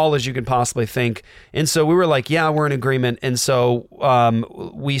small as you could possibly think. And so we were yeah, we're in agreement. And so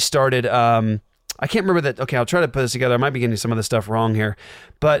we started, I can't remember that. Okay, I'll try to put this together. I might be getting some of the stuff wrong here,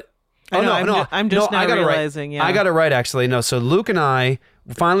 but I'm just now realizing. I got it right, actually. No, so Luke and I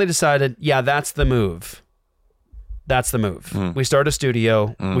finally decided, that's the move. That's the move. We start a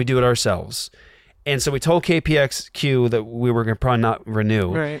studio. We do it ourselves. And so we told KPXQ that we were going to probably not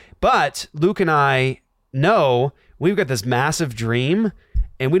renew. Right. But Luke and I know we've got this massive dream,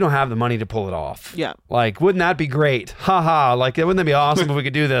 and we don't have the money to pull it off. Yeah. Wouldn't that be great? Ha. Wouldn't that be awesome if we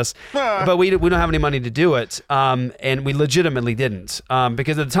could do this? But we don't have any money to do it. And we legitimately didn't.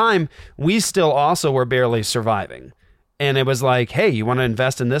 Because at the time, we still also were barely surviving. And it was hey, you want to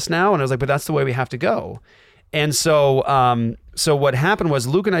invest in this now? And I was but that's the way we have to go. And so, so what happened was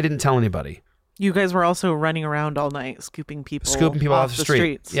Luke and I didn't tell anybody. You guys were also running around all night, scooping people off the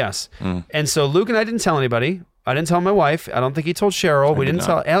streets. Yes. And so Luke and I didn't tell anybody. I didn't tell my wife. I don't think he told Cheryl. We didn't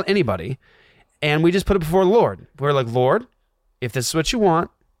tell anybody. And we just put it before the Lord. We were like, Lord, if this is what you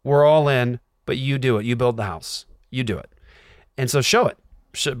want, we're all in, but you do it. You build the house. You do it. And so show it.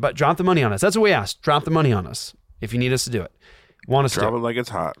 But drop the money on us. That's what we asked. Drop the money on us if you need us to do it. Want us to drop it like it's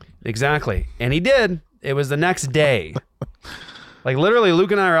hot. Exactly. And he did. It was the next day. Literally,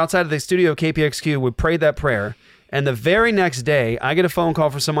 Luke and I are outside of the studio of KPXQ. We prayed that prayer. And the very next day, I get a phone call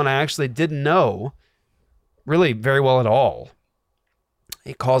from someone I actually didn't know really very well at all.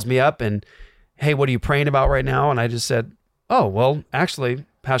 He calls me up and, hey, what are you praying about right now? And I just said, oh, well, actually,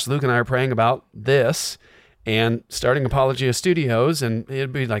 Pastor Luke and I are praying about this and starting Apologia Studios. And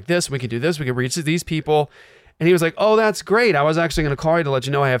it'd be like this. We could do this. We could reach these people. And he was like, oh, that's great. I was actually going to call you to let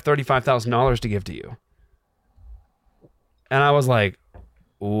you know I have $35,000 to give to you. And I was like,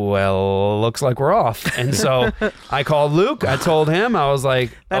 well, looks like we're off. And so I called Luke. I told him, I was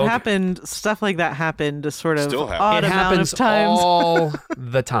like, that happened. Stuff like that happened to sort of Still odd it amount happens of times. all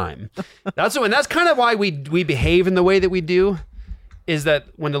the time. That's kind of why we behave in the way that we do, is that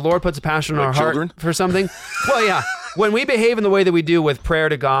when the Lord puts a passion in our heart for something, well, yeah, when we behave in the way that we do with prayer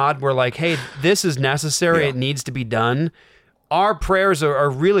to God, we're like, hey, this is necessary. It needs to be done. Our prayers are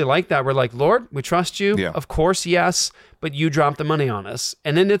really like that. We're like, Lord, we trust you. Yeah. Of course, yes, but you drop the money on us.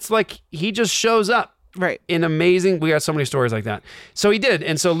 And then it's like he just shows up. Right. In amazing, we got so many stories like that. So he did.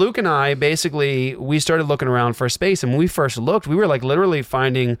 And so Luke and I, basically, we started looking around for a space. And when we first looked, we were literally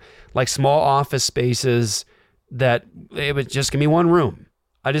finding small office spaces that it would just give me one room.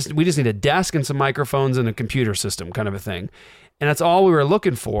 We just need a desk and some microphones and a computer system kind of a thing. And that's all we were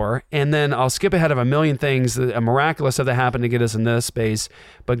looking for. And then I'll skip ahead of a million things, a miraculous stuff that happened to get us in this space.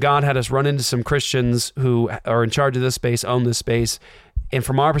 But God had us run into some Christians who are in charge of this space, own this space. And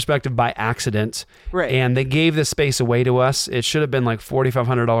from our perspective, by accident. Right. And they gave this space away to us. It should have been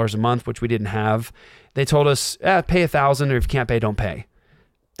 $4,500 a month, which we didn't have. They told us, pay $1,000, or if you can't pay, don't pay.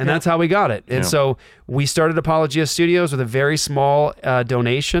 And that's how we got it. And so we started Apologia Studios with a very small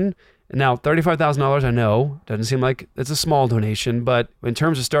donation. Now, $35,000, I know, doesn't seem like it's a small donation, but in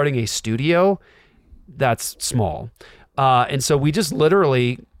terms of starting a studio, that's small. And so we just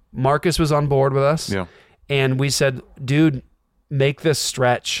literally, Marcus was on board with us. Yeah. And we said, dude, make this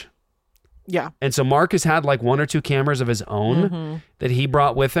stretch. Yeah. And so Marcus had like 1 or 2 cameras of his own that he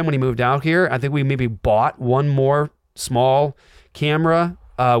brought with him when he moved out here. I think we maybe bought one more small camera.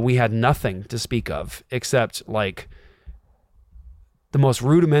 We had nothing to speak of except like the most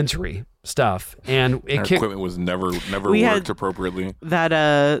rudimentary stuff, and Our equipment was never We worked had appropriately.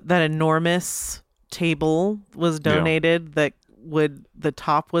 That enormous table was donated that the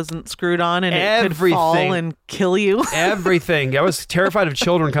top wasn't screwed on and it could fall and kill you. Everything. I was terrified of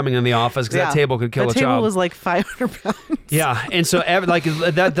children coming in the office because that table could kill a child. The table was like 500 pounds. Yeah, and so like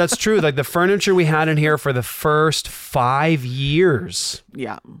that's true. Like the furniture we had in here for the first 5 years.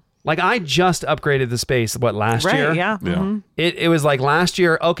 Yeah. Like I just upgraded the space, last Right, year? yeah. Mm-hmm. It was like last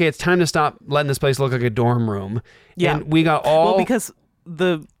year, okay, it's time to stop letting this place look like a dorm room. Yeah. And we got all... Well, because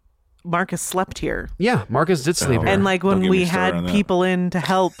Marcus slept here. Yeah, Marcus did sleep here. And like when we had people in to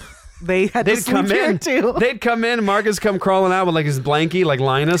help, they had to sleep here too. They'd come in, Marcus come crawling out with like his blankie, like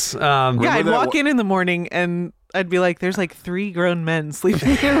Linus. I'd walk in the morning and I'd be like, there's like 3 grown men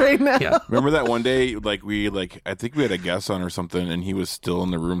sleeping here right now. Yeah. Remember that one day, I think we had a guest on or something, and he was still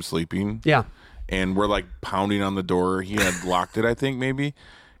in the room sleeping. Yeah. And we're like pounding on the door. He had locked it, I think, maybe.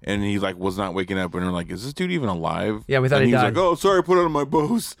 And he like was not waking up. And we're like, is this dude even alive? Yeah, we thought and he was died. like, oh, sorry, I put it on my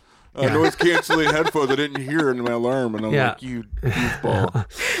Bose. Noise canceling headphones. I didn't hear it in my alarm. And I'm like, you goofball.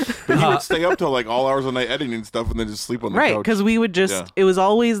 But he would stay up till like all hours of the night editing stuff and then just sleep on the couch. Right, because we would just, it was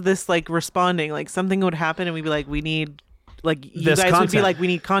always this like responding, like something would happen and we'd be like, we need, like you This guys would be content. like, we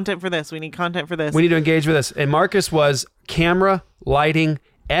need content for this, we need content for this. We need to engage with this. And Marcus was camera, lighting,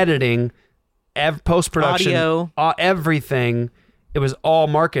 editing, post-production, Audio. Everything. It was all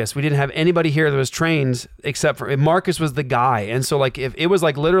Marcus. We didn't have anybody here that was trained except for Marcus was the guy. And so like if it was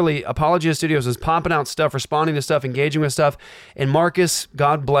like literally Apologia Studios was popping out stuff, responding to stuff, engaging with stuff. And Marcus,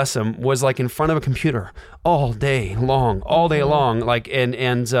 God bless him, was like in front of a computer all day long, like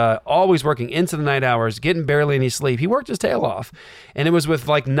and always working into the night hours, getting barely any sleep. He worked his tail off and it was with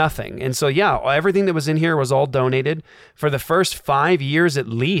like nothing. And so, yeah, everything that was in here was all donated for the first 5 years at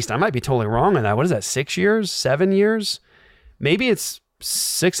least. I might be totally wrong on that. What is that? 6 years, 7 years? Maybe it's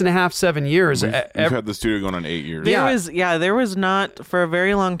 6.5, 7 years. We've had the studio going on 8 years. There was not, for a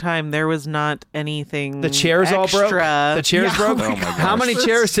very long time, there was not anything. The chairs all broke. The chairs broke. Oh my gosh. How many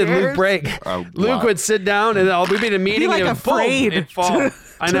chairs did Luke break? Luke would sit down and we'd be in a meeting like and afraid it'd fall.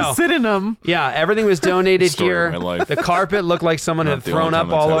 I know. To sit in them. Yeah, everything was donated Story here. of my life. The carpet looked like someone Not had the thrown only up time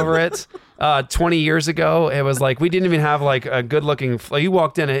that's all happened. over it. 20 years ago, it was like we didn't even have like a good looking. You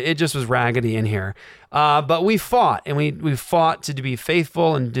walked in, it just was raggedy in here. But we fought, and we fought to be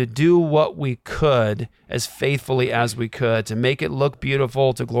faithful and to do what we could as faithfully as we could to make it look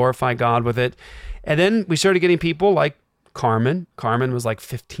beautiful, to glorify God with it. And then we started getting people like Carmen. Carmen was like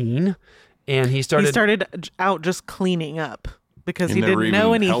 15, and he started out just cleaning up because He he never didn't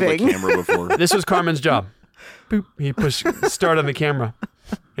know even held a anything. camera before. This was Carmen's job. Boop. He pushed start on the camera.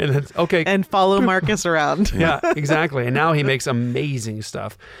 And it's okay. And follow Marcus around. Yeah, exactly. And now he makes amazing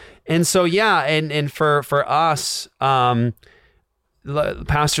stuff. And so, yeah, and for us, Pastor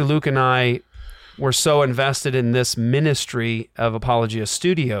Luke and I were so invested in this ministry of Apologia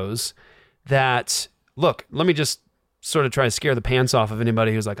Studios that, look, let me just sort of try to scare the pants off of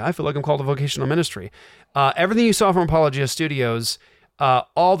anybody who's like, I feel like I'm called to vocational ministry. Everything you saw from Apologia Studios,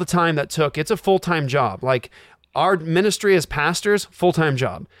 all the time that took, it's a full-time job. Like, our ministry as pastors, full-time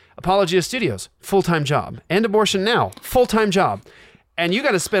job. Apologia Studios, full-time job. And Abortion Now, full-time job. And you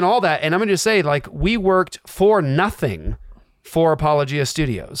got to spend all that. And I'm going to just say, like, we worked for nothing for Apologia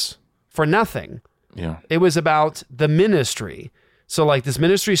Studios. For nothing. Yeah. It was about the ministry. So, like, this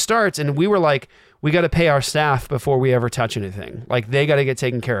ministry starts, and we were like, we got to pay our staff before we ever touch anything. Like, they got to get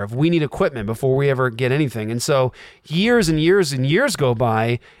taken care of. We need equipment before we ever get anything. And so years and years and years go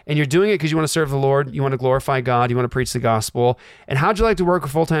by, and you're doing it because you want to serve the Lord, you want to glorify God, you want to preach the gospel. And how'd you like to work a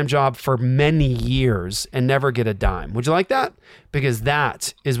full-time job for many years and never get a dime? Would you like that? Because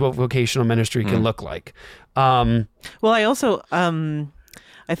that is what vocational ministry can look like. Well, I also,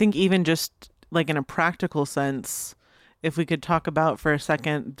 I think even just like in a practical sense, if we could talk about for a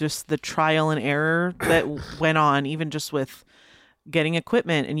second just the trial and error that went on, even just with getting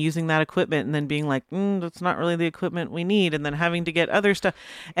equipment and using that equipment and then being like, that's not really the equipment we need, and then having to get other stuff.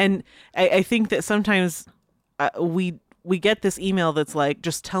 And I think that sometimes we get this email that's like,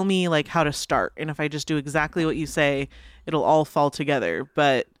 just tell me like how to start. And if I just do exactly what you say, it'll all fall together.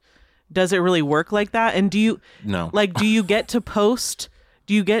 But does it really work like that? And do you No. like, do you get to post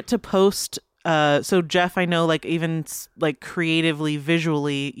Do you get to post? So Jeff, I know, like even like creatively,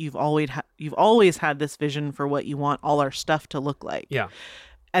 visually, you've always had this vision for what you want all our stuff to look like. Yeah.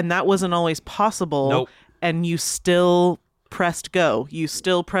 And that wasn't always possible. Nope. And you still pressed go. You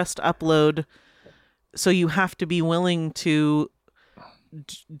still pressed upload. So you have to be willing to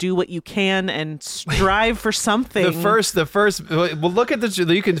do what you can and strive for something. The first, well, look at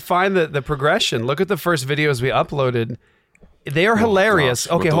you can find the progression. Look at the first videos we uploaded. They are hilarious.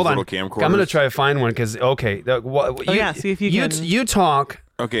 Gosh, okay, hold on. I'm camcorders. going to try to find one because, okay. See if you can. You talk.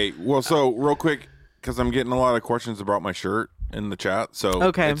 Okay, well, so real quick, because I'm getting a lot of questions about my shirt in the chat.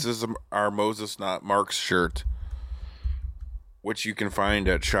 So it's just our Moses Not Mark's shirt, which you can find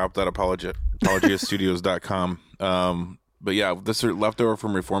at shop.apologiastudios.com. But yeah, this is leftover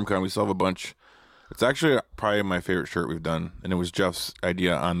from ReformCon. We still have a bunch. It's actually probably my favorite shirt we've done, and it was Jeff's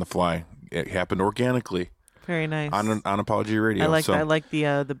idea on the fly. It happened organically. Very nice. On Apology Radio. I like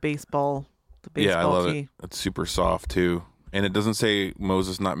the baseball. Yeah, I love tee. it. It's super soft too, and it doesn't say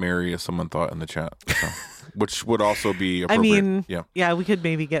Moses not Mary as someone thought in the chat, so, which would also be appropriate. I mean, yeah, we could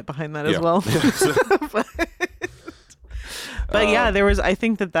maybe get behind that as well. But yeah, there was. I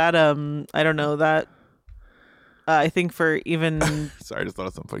think that I don't know that. I think for even. Sorry, I just thought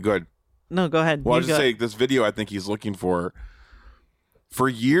of something funny. Go ahead. No, go ahead. Well, I'll just say this video. I think he's looking for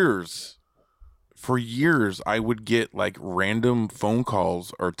years. For years, I would get like random phone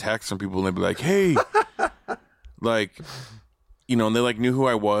calls or texts from people, and they'd be like, "Hey," like, you know, and they like knew who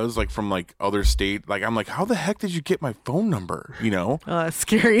I was, like from like other state. Like, I'm like, "How the heck did you get my phone number?" You know? Oh, that's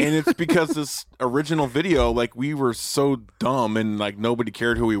scary. And it's because this original video, like, we were so dumb and like nobody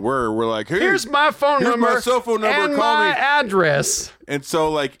cared who we were. We're like, "Hey, here's my phone number, my cell phone number, and call my me." address." And so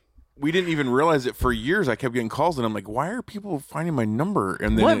like. We didn't even realize it for years. I kept getting calls, and I'm like, "Why are people finding my number?"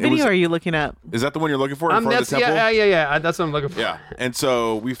 And then what video are you looking at? Is that the one you're looking for in front of the temple? Yeah. That's what I'm looking for. Yeah, and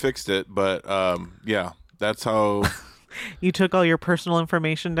so we fixed it, but yeah, that's how. You took all your personal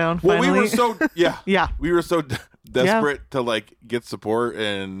information down. Well, finally? we were so we were so desperate to like get support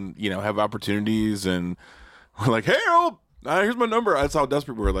and have opportunities, and we're like, "Hey, here's my number." That's how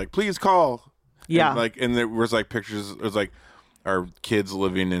desperate we were. Like, please call. Yeah, and there was like pictures. It was like our kids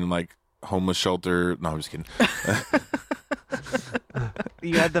living in like homeless shelter. No, I'm just kidding.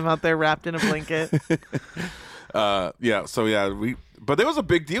 You had them out there wrapped in a blanket. But it was a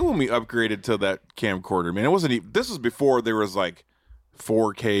big deal when we upgraded to that camcorder, man. It wasn't this was before there was like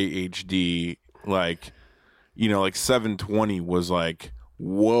 4K HD, like 720 was like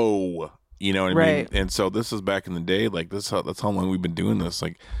whoa, you know what I mean? And so this is back in the day, like that's how long we've been doing this.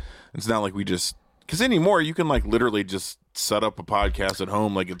 Like, it's not like we just, because anymore you can like literally just set up a podcast at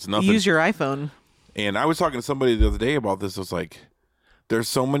home, like it's nothing. Use your iPhone. And I was talking to somebody the other day about this. It was like, there's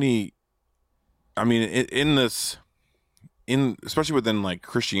so many, I mean, especially within like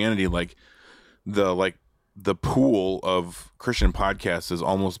Christianity, like the pool of Christian podcasts has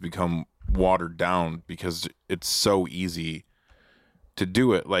almost become watered down because it's so easy to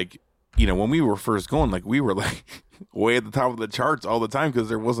do it. Like, when we were first going, like we were like way at the top of the charts all the time because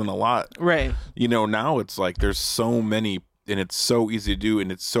there wasn't a lot. Right. Now it's like there's so many, and it's so easy to do,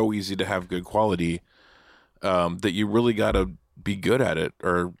 and it's so easy to have good quality that you really got to be good at it,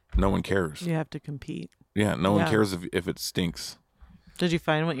 or no one cares. You have to compete. Yeah, no one cares if it stinks. Did you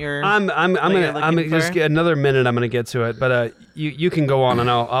find what you're? I'm gonna just get another minute. I'm gonna get to it, but you can go on, and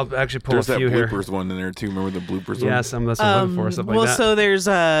I'll actually pull There's a few here. There's that bloopers one in there too. Remember the bloopers one? Yeah, that's what I'm looking for, stuff like that. Well, so there's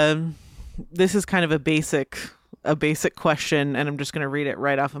this is kind of a basic question, and I'm just gonna read it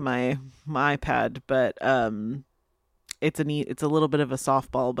right off of my iPad, but it's a little bit of a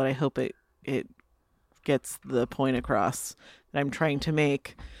softball, but I hope it gets the point across that I'm trying to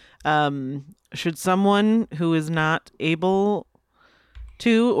make. Should someone who is not able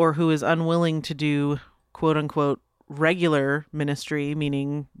to, or who is unwilling to do, quote unquote, regular ministry,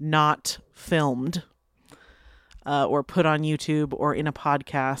 meaning not filmed or put on YouTube or in a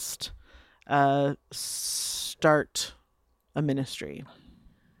podcast, start a ministry?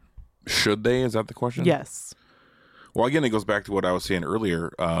 Should they? Is that the question? Yes. Well, again, it goes back to what I was saying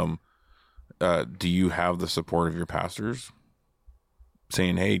earlier. Do you have the support of your pastors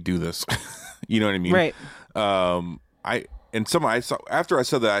saying, "Hey, do this"? You know what I mean? Right. After I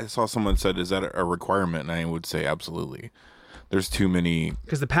said that, I saw someone said, "Is that a requirement?" And I would say, absolutely. There's too many,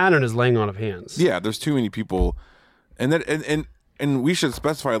 because the pattern is laying on of hands. Yeah, there's too many people, and that and we should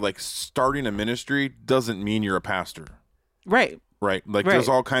specify, like, starting a ministry doesn't mean you're a pastor. Right. Right. Like, there's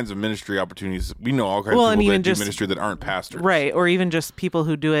all kinds of ministry opportunities. We know all kinds of people that do ministry that aren't pastors. Right. Or even just people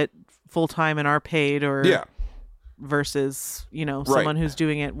who do it full time and are paid, or versus, someone who's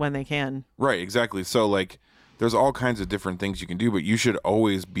doing it when they can. Right. Exactly. So, like, there's all kinds of different things you can do, but you should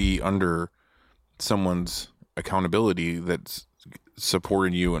always be under someone's accountability that's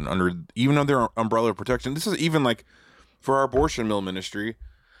supporting you and even under their umbrella of protection. This is even like for our abortion mill ministry.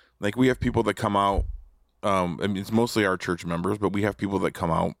 Like we have people that come out. I mean, it's mostly our church members, but we have people that come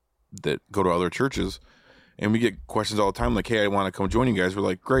out that go to other churches, and we get questions all the time like, "Hey, I want to come join you guys." We're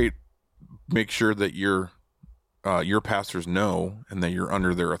like, "Great, make sure that your pastors know and that you're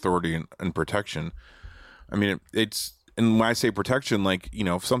under their authority and protection." I mean, and when I say protection, like, you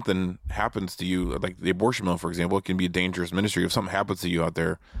know, if something happens to you, like the abortion mill, for example, it can be a dangerous ministry. If something happens to you out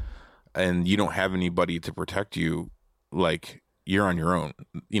there and you don't have anybody to protect you, like, you're on your own,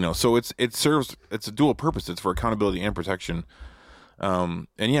 you know. So it's a dual purpose. It's for accountability and protection. And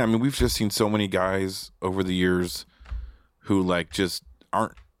yeah, I mean, we've just seen so many guys over the years who like just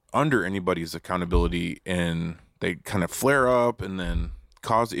aren't under anybody's accountability, and they kind of flare up and then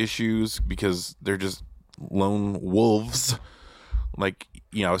cause issues because they're just lone wolves, like,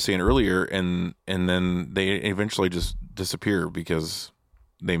 you know, I was saying earlier, and then they eventually just disappear because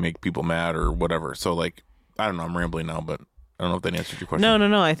they make people mad or whatever. So like, I don't know, I'm rambling now, but I don't know if that answers your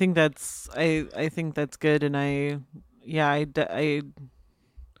question. No. I think that's think that's good, and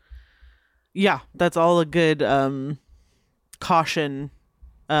that's all a good caution,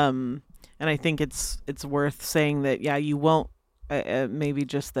 and I think it's worth saying that you won't maybe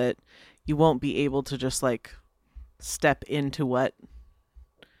just that you won't be able to just like step into what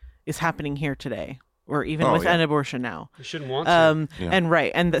is happening here today, or even with an abortion now. You shouldn't want to. And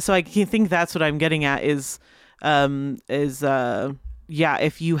right, and so I think that's what I'm getting at is if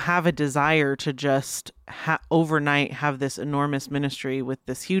you have a desire to just overnight have this enormous ministry with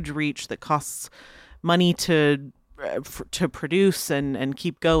this huge reach that costs money to produce and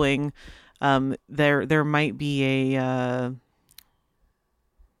keep going, there might be a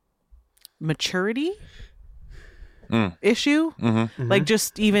maturity issue, like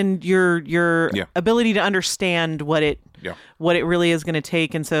just even your ability to understand what it really is going to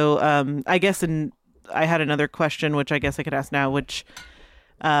take. And so I guess I had another question, which I guess I could ask now, which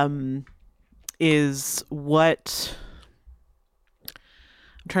is what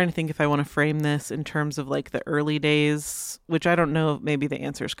I'm trying to think if I want to frame this in terms of like the early days, which I don't know if maybe the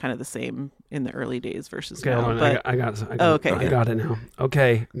answer is kind of the same in the early days versus now. On, but I got it now.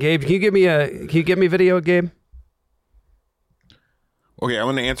 Okay, Gabe, can you give me video, Gabe? Okay, I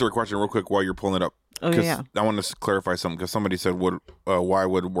want to answer a question real quick while you're pulling it up. Oh, yeah. I want to clarify something, because somebody said, why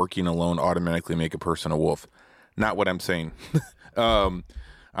would working alone automatically make a person a wolf? Not what I'm saying. I'm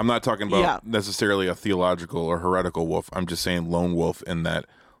not talking about necessarily a theological or heretical wolf. I'm just saying lone wolf, in that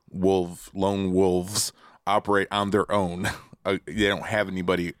lone wolves operate on their own. They don't have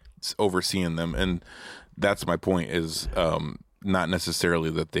anybody overseeing them. And that's my point, is not necessarily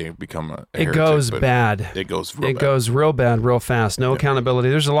that they become a heretic. It goes bad. It goes real bad real fast. No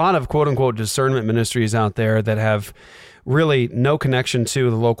accountability. There's a lot of quote unquote discernment ministries out there that have really no connection to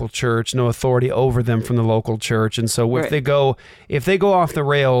the local church, no authority over them from the local church. And so if they go off the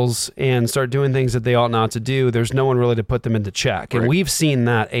rails and start doing things that they ought not to do, there's no one really to put them into check. And we've seen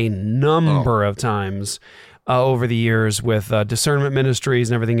that a number of times over the years with discernment ministries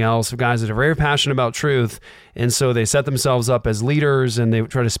and everything else, of guys that are very passionate about truth, and so they set themselves up as leaders and they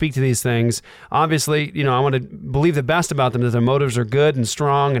try to speak to these things. Obviously, I want to believe the best about them, that their motives are good and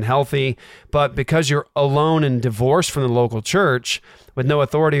strong and healthy, but because you're alone and divorced from the local church with no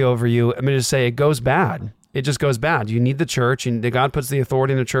authority over you, I'm going to say it goes bad. It just goes bad. You need the church, and God puts the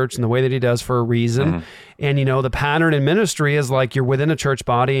authority in the church in the way that he does for a reason. Mm-hmm. And, the pattern in ministry is like you're within a church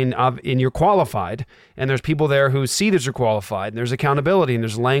body and you're qualified, and there's people there who see that you're qualified, and there's accountability, and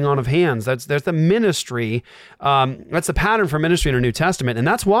there's laying on of hands. There's the ministry. That's the pattern for ministry in the New Testament. And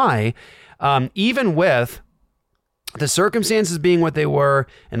that's why even with the circumstances being what they were,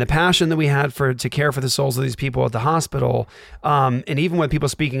 and the passion that we had to care for the souls of these people at the hospital, and even with people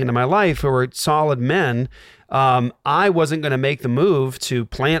speaking into my life who were solid men, I wasn't going to make the move to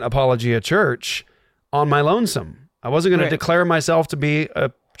plant Apologia Church on my lonesome. I wasn't going to declare myself to be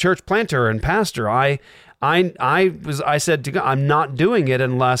a church planter and pastor. I said to God, I'm not doing it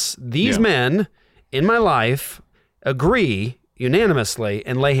unless these men in my life agree unanimously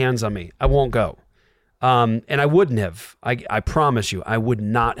and lay hands on me. I won't go. And I wouldn't have. I promise you, I would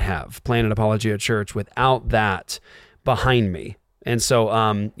not have planted Apologia Church without that behind me. And so,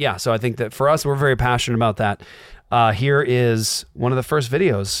 so I think that for us, we're very passionate about that. Here is one of the first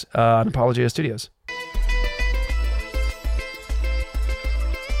videos on Apologia Studios.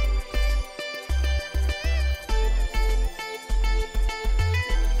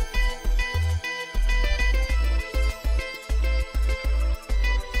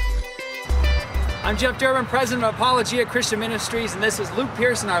 I'm Jeff Durbin, president of Apologia Christian Ministries, and this is Luke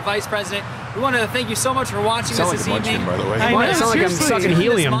Pearson, our vice president. We want to thank you so much for watching this evening. By the way. I know, sound like I'm sucking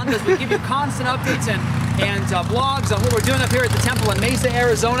helium. This month as we give you constant updates and blogs on what we're doing up here at the temple in Mesa,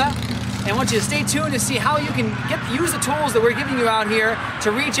 Arizona. And I want you to stay tuned to see how you can use the tools that we're giving you out here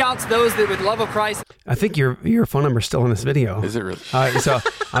to reach out to those that with the love of Christ. I think your phone number's still in this video. Is it really? So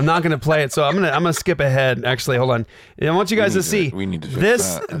I'm not going to play it. So I'm gonna skip ahead. Actually, hold on. And I want you guys to see. We need to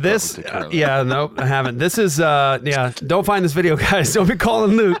fix that. Yeah, no, I haven't. This is Don't find this video, guys. Don't be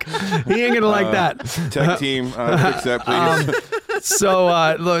calling Luke. He ain't gonna like that. Tech team, fix that, please.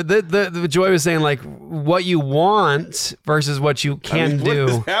 So look, the Joy was saying like what you want versus what you can do. What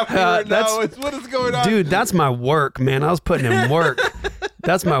is happening right now? What is going on, dude? That's my work, man. I was putting in work.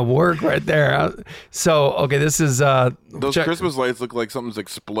 That's my work right there. So, okay, this is... Those Christmas lights look like something's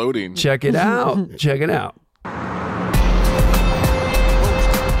exploding. Check it out. Check it out. I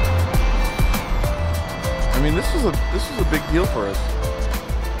mean, this was a big deal for us.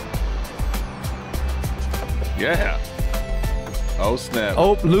 Yeah. Oh, snap.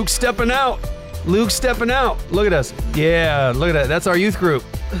 Oh, Luke's stepping out. Luke's stepping out. Look at us. Yeah, look at that. That's our youth group.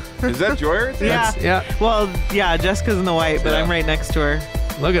 Is that Joy right there? Yeah. Well, yeah, Jessica's in the white, but I'm right next to her.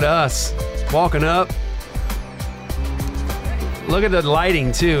 Look at us. Walking up. Look at the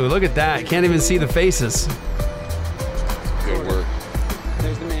lighting, too. Look at that. Can't even see the faces. Good work.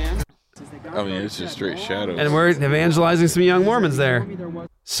 There's the man. I mean, it's just straight shadows. And we're evangelizing some young Mormons there.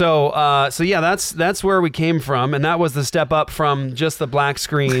 So yeah, that's where we came from, and that was the step up from just the black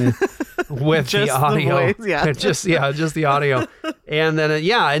screen with just the audio. The voice, yeah. just the audio. And then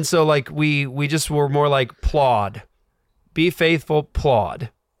and so like we just were more like plod. Be faithful,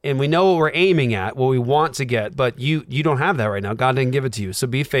 plod. And we know what we're aiming at, what we want to get, but you don't have that right now. God didn't give it to you. So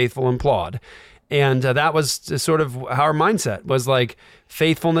be faithful and plod. And that was sort of how our mindset was, like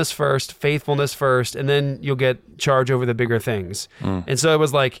faithfulness first, and then you'll get charge over the bigger things. And so it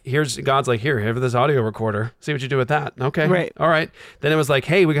was like, God's like, here, have this audio recorder. See what you do with that. Okay. Right. All right. Then it was like,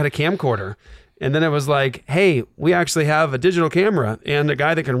 hey, we got a camcorder. And then it was like, hey, we actually have a digital camera and a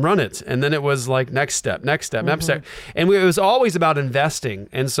guy that can run it. And then it was like, next step. And it was always about investing.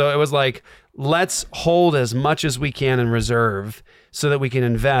 And so it was like, let's hold as much as we can in reserve so that we can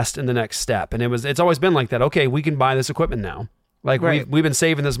invest in the next step. And it's always been like that. Okay, we can buy this equipment now. Like we've been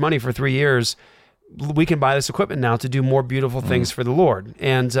saving this money for 3 years. We can buy this equipment now to do more beautiful things for the Lord.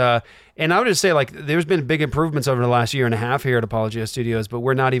 And I would just say, like, there's been big improvements over the last year and a half here at Apologia Studios, but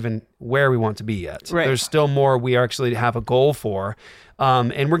we're not even where we want to be yet. Right. There's still more we actually have a goal for.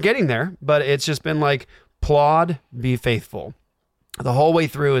 And we're getting there, but it's just been like, plod, be faithful. The whole way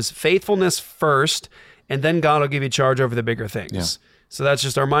through is faithfulness first, and then God will give you charge over the bigger things. Yeah. So that's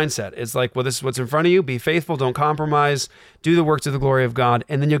just our mindset. It's like, well, this is what's in front of you. Be faithful, don't compromise, do the work to the glory of God,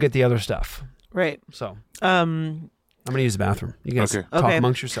 and then you'll get the other stuff. Right. So I'm going to use the bathroom. You guys talk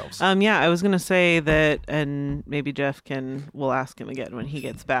amongst yourselves. Yeah, I was going to say that, and maybe Jeff we'll ask him again when he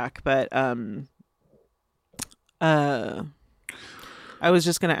gets back, but I was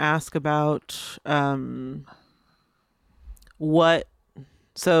just going to ask about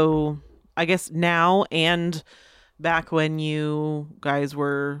so I guess now and back when you guys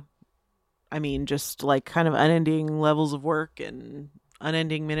were, I mean, just like kind of unending levels of work and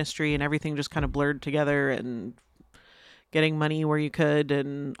unending ministry and everything just kind of blurred together and getting money where you could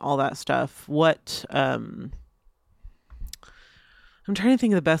and all that stuff. What, I'm trying to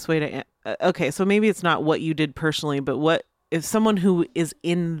think of the best way to, okay, so maybe it's not what you did personally, but what if someone who is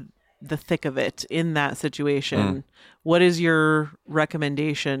in the thick of it, in that situation, what is your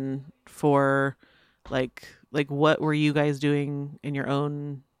recommendation for like what were you guys doing in your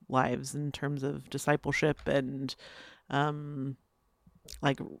own lives in terms of discipleship and,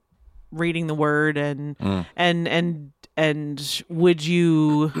 like reading the word and would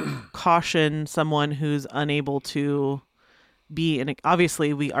you caution someone who's unable to be in, obviously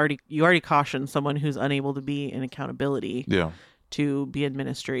you already cautioned someone who's unable to be in accountability to be in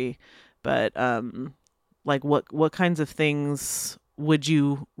ministry, but like what kinds of things would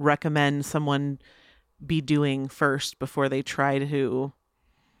you recommend someone be doing first before they try to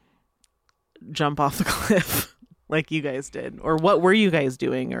jump off the cliff like you guys did? Or what were you guys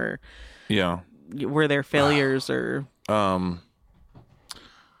doing? Or were there failures or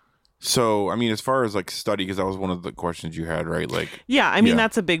So I mean, as far as like study, because that was one of the questions you had, right? Like I mean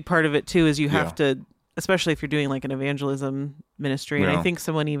that's a big part of it too, is you have to, especially if you're doing like an evangelism ministry. And I think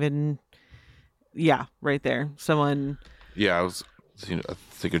someone even right there, someone I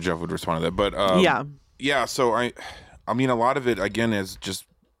think Jeff would respond to that, but so I mean, a lot of it again is just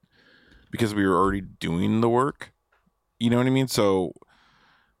because we were already doing the work, you know what I mean? So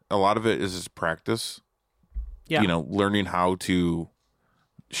a lot of it is just practice. Yeah. You know, learning how to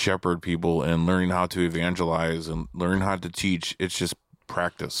shepherd people and learning how to evangelize and learning how to teach. It's just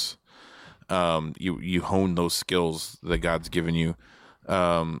practice. You hone those skills that God's given you.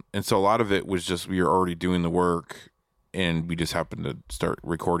 And so a lot of it was just, we were already doing the work and we just happened to start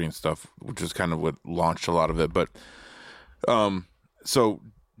recording stuff, which is kind of what launched a lot of it. But, so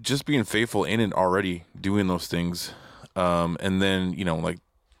just being faithful in it already, doing those things. And then, you know, like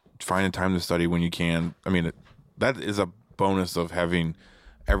finding time to study when you can. I mean, that is a bonus of having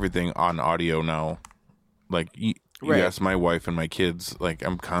everything on audio now. Like you ask my wife and my kids, like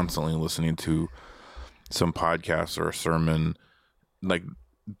I'm constantly listening to some podcast or a sermon, like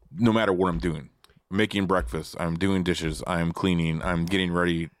no matter what I'm doing. Making breakfast, I'm doing dishes, I'm cleaning, I'm getting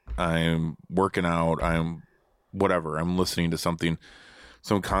ready, I'm working out, I'm whatever, I'm listening to something.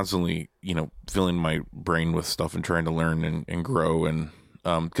 So I'm constantly, you know, filling my brain with stuff and trying to learn and grow. And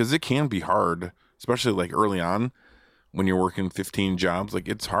because it can be hard, especially like early on when you're working 15 jobs, like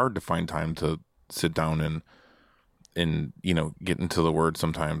it's hard to find time to sit down and you know, get into the word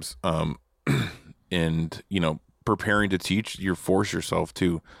sometimes. And, you know, preparing to teach, you force yourself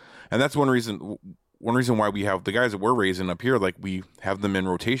to. And that's one reason why we have the guys that we're raising up here, like we have them in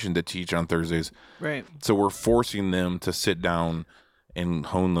rotation to teach on Thursdays. Right. So we're forcing them to sit down and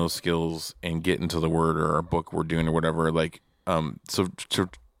hone those skills and get into the word or a book we're doing or whatever. Like, so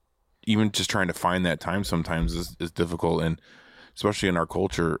even just trying to find that time sometimes is difficult, and especially in our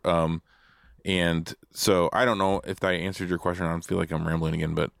culture. And so I don't know if I answered your question. I don't feel like I'm rambling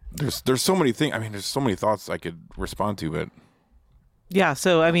again, but there's so many things. I mean, there's so many thoughts I could respond to, but yeah.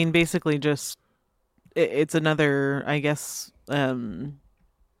 So, I mean, basically just, it's another, I guess,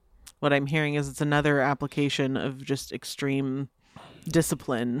 what I'm hearing is it's another application of just extreme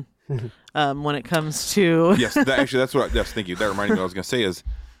discipline when it comes to yes, thank you. That reminded me what I was going to say is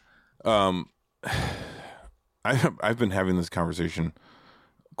I've been having this conversation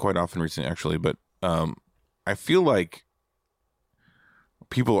quite often recently, actually, but I feel like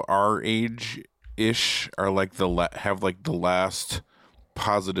people our age-ish are like have like the last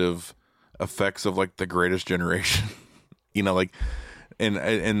positive effects of like the Greatest Generation. You know, like,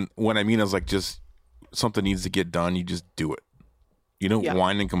 and what I mean is like, just something needs to get done, you just do it. You don't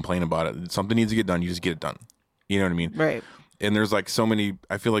whine and complain about it. Something needs to get done, you just get it done. You know what I mean? Right. And there's like so many,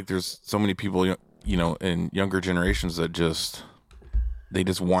 I feel like there's so many people, you know, in younger generations that they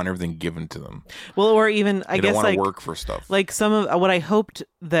just want everything given to them. Well, or even, I guess, don't want like, to work for stuff. Like some of what I hoped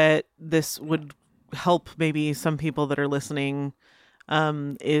that this would help maybe some people that are listening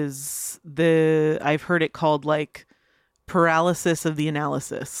is I've heard it called like paralysis of the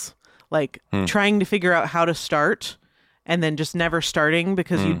analysis, like trying to figure out how to start and then just never starting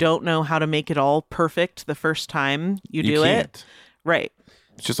because you don't know how to make it all perfect the first time you do it. Right.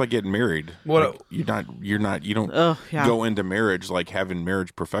 It's just like getting married. What like you don't go into marriage like having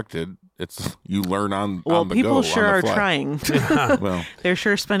marriage perfected. It's you learn on the go. Well, people sure are trying. Well, they're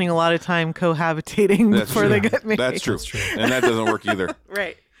sure spending a lot of time cohabitating before they get married. That's true. And that doesn't work either.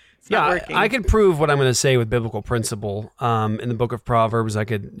 Right. I could prove what I'm going to say with biblical principle in the book of Proverbs. I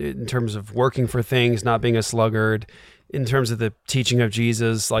could, in terms of working for things, not being a sluggard, in terms of the teaching of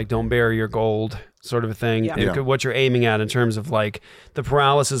Jesus, like don't bury your gold, sort of a thing. Yeah. What you're aiming at in terms of like the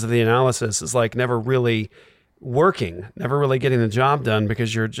paralysis of the analysis is like never really working, never really getting the job done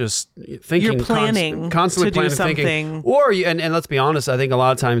because you're just thinking, you're planning constantly to planning, do something. Thinking, or and let's be honest, I think a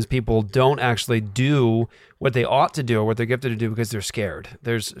lot of times people don't actually do what they ought to do or what they're gifted to do because they're scared.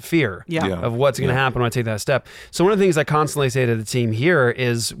 There's fear of what's going to happen when I take that step. So one of the things I constantly say to the team here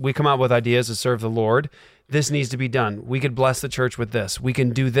is we come out with ideas to serve the Lord. This needs to be done. We could bless the church with this. We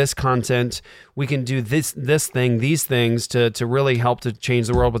can do this content. We can do this thing, these things to really help to change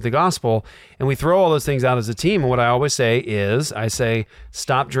the world with the gospel. And we throw all those things out as a team. And what I always say is,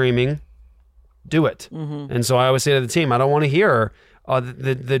 stop dreaming, do it. Mm-hmm. And so I always say to the team, I don't want to hear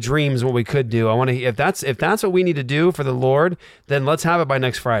the dreams, what we could do. I want to, if that's what we need to do for the Lord, then let's have it by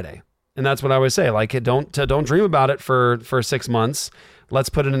next Friday. And that's what I always say. Like, don't dream about it for 6 months. Let's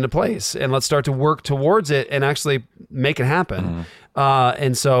put it into place and let's start to work towards it and actually make it happen. Mm-hmm.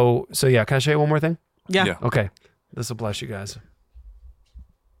 And so yeah, can I show you one more thing? Yeah. Okay. This will bless you guys.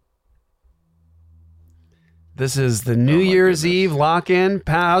 This is the New Year's Eve lock-in.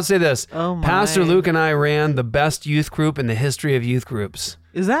 I'll say this. Pastor Luke and I ran the best youth group in the history of youth groups.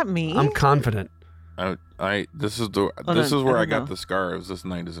 Is that me? I'm confident. This is where I got the scar. It was this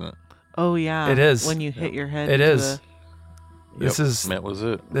night, isn't it? Oh yeah. It is. When you hit your head. It is. That was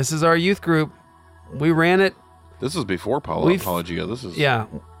it. This is our youth group. We ran it. This is before Apologia. This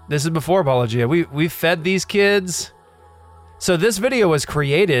is before Apologia. We fed these kids So this video was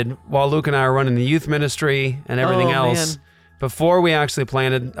created while Luke and I were running the youth ministry and everything else. Man. Before we actually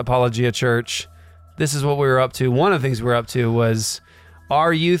planted Apologia Church, this is what we were up to. One of the things we were up to was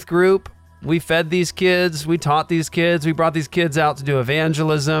our youth group. We fed these kids. We taught these kids. We brought these kids out to do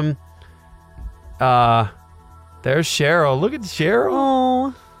evangelism. There's Cheryl. Look at Cheryl.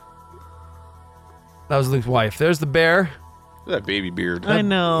 Oh, That was Luke's wife. There's the bear. Look at that baby beard. I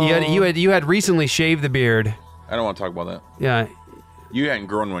know. You had recently shaved the beard. I don't want to talk about that. Yeah. You hadn't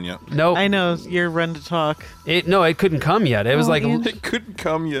grown one yet. Nope. I know. You're run to talk. It couldn't come yet. It was like It couldn't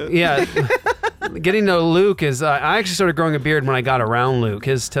come yet. yeah. Getting to Luke is I actually started growing a beard when I got around Luke.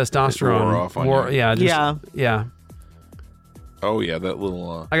 His testosterone wore off on you. Yeah. Oh yeah, that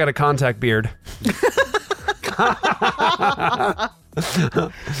little. I got a contact beard.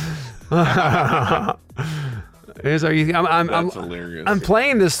 Here's our youth. That's hilarious. I'm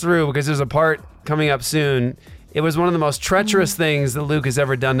playing this through because there's a part coming up soon. It was one of the most treacherous things that Luke has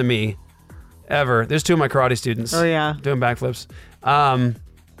ever done to me, ever. There's two of my karate students. Oh yeah, doing backflips.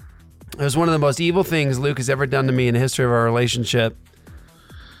 It was one of the most evil things Luke has ever done to me in the history of our relationship.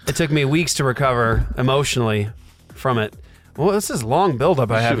 It took me weeks to recover emotionally from it. Well, this is long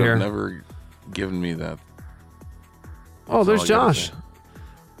buildup I have here. Never given me that. Oh, there's all I gotta Josh. say.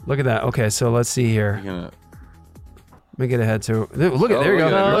 Look at that. Okay, so let's see here. You're gonna- Let me get ahead to. Look at there you go.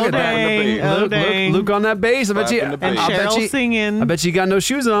 look at Look at dang. that. Oh, dang. Luke on that bass. I bet you. Slapping the And bass. Cheryl singing. I bet you got no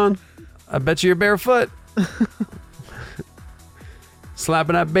shoes on. I bet you're barefoot.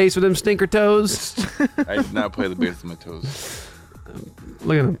 Slapping that bass with them stinker toes. I did not play the bass with my toes.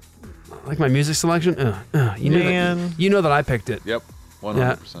 Look at him. Like my music selection. Man. You know that I picked it. Yep,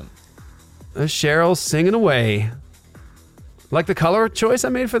 100%. There's Cheryl singing away. Like the color choice I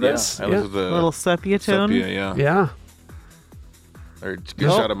made for this? Yeah, I was with the Little sepia tone. sepia, yeah. Yeah. Or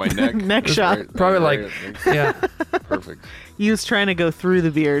good shot of my neck. Neck Just shot. Probably right like, there. yeah. Perfect. He was trying to go through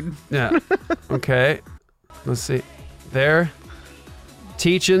the beard. Yeah. Okay. Let's see. There.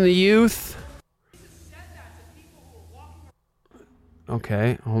 Teaching the youth.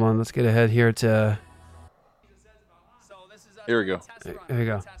 Okay. Hold on. Let's get ahead here to. Here we go. There you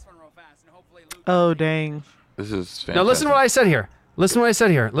go. Oh dang! This is fantastic. Now listen to what I said here. Listen to what I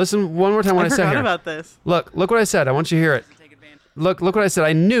said here. Listen one more time what I, said forgot here. about this. Look what I said. I want you to hear it. Look what I said.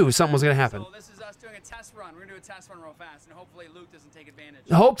 I knew something was going to happen. So this is us doing a test run. We're going to do a test run real fast, and hopefully Luke doesn't take advantage.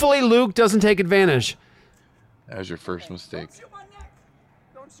 Hopefully Luke doesn't take advantage. That was your first mistake.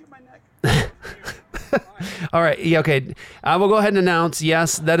 Don't shoot my neck. All right. Yeah, okay. I will go ahead and announce,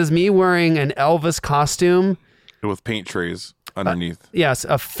 yes, that is me wearing an Elvis costume. With paint trays underneath. Yes,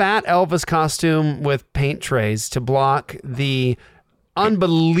 a fat Elvis costume with paint trays to block the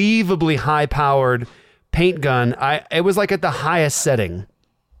unbelievably high-powered paint gun. It was like at the highest setting.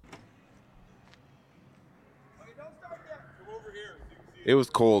 It was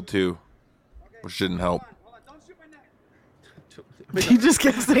cold too, which didn't help. He just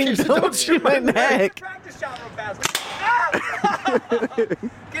kept saying, "Don't shoot my neck." Practice shot real fast.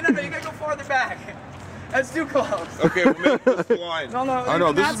 Get under. You gotta go farther back. That's too close. Okay, we'll make this line. No. Oh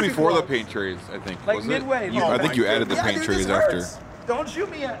no, this is that's too before the close. paint trays, I think. Like was midway. It? Oh I think you added the paint dude, trays this after. hurts. Don't shoot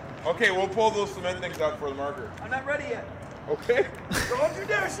me yet. Okay, we'll pull those cement things out for the marker. I'm not ready yet. Okay. Don't you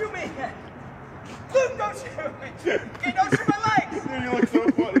dare shoot me. Luke, don't shoot me. Okay, don't shoot my legs. Dude, you look so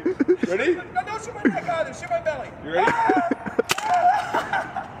funny. Ready? No, don't shoot my neck either. Shoot my belly. You ready?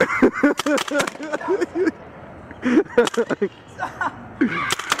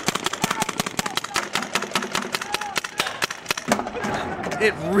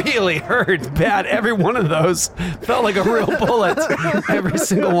 It really hurt bad. Every one of those felt like a real bullet. Every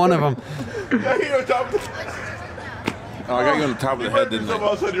single one of them. Oh, I got you on the top of the head, didn't I?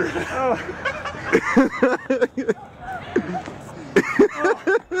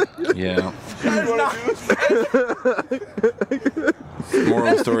 Yeah. Moral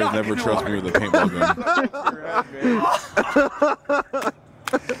of the story is never trust me with a paintball gun.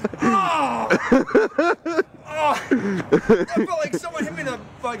 I felt like someone hit me with a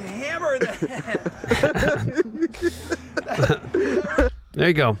fucking hammer in the head. There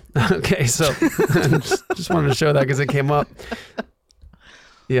you go. Okay, so just wanted to show that because it came up.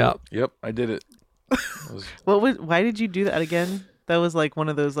 Yeah. Yep, I did it. Why did you do that again? That was like one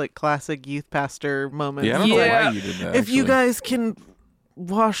of those like classic youth pastor moments. Yeah, I don't know why you did that. If you guys can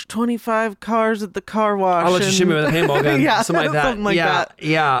wash 25 cars at the car wash, I'll let you shoot me with a paintball gun. Yeah, something like that. something like that.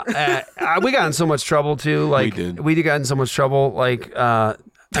 Yeah. We got in so much trouble too. Like we did got in so much trouble. Like I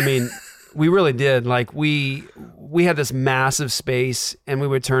mean, we really did. Like we had this massive space, and we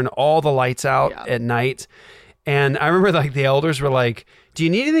would turn all the lights out at night. And I remember like the elders were like, "Do you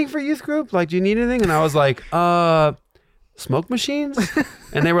need anything for youth group? Like, do you need anything?" And I was like, smoke machines?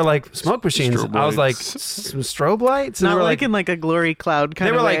 And they were like, smoke machines. Strobe I was like, lights. some strobe lights? And Not they were like in like a glory cloud kind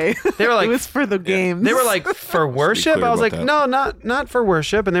they were of way. like, they were like, it was for the games. they were like, for worship? clear I was about like, that. no, not for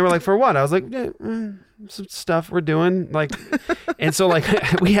worship. And they were like, for what? I was like, some stuff we're doing. Like, and so like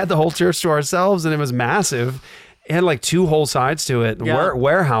we had the whole church to ourselves, and it was massive. It had like 2 whole sides to it, Yeah.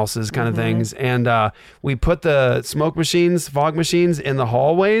 warehouses kind of things. And we put the smoke machines, fog machines in the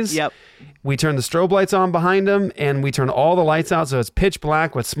hallways. Yep. We turned the strobe lights on behind them, and we turned all the lights out so it's pitch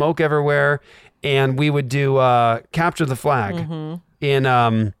black with smoke everywhere. And we would do capture the flag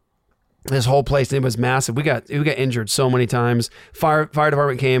in this whole place. It was massive. We got injured so many times. Fire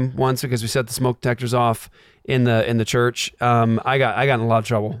department came once because we set the smoke detectors off in the church. I got in a lot of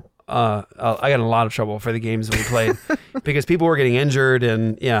trouble. I got in a lot of trouble for the games that we played because people were getting injured,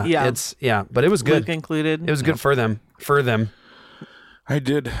 and but it was good. Luke included. It was good for them. I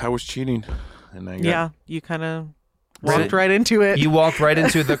did. I was cheating, and I got, You kind of walked right into it. You walked right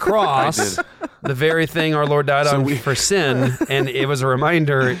into the cross, the very thing our Lord died on for sin, and it was a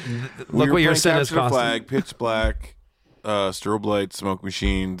reminder. Look what your sin has cost. Flag, pitch black, strobe lights, smoke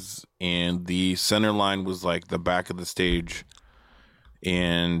machines, and the center line was like the back of the stage.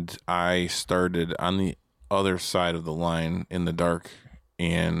 And I started on the other side of the line in the dark,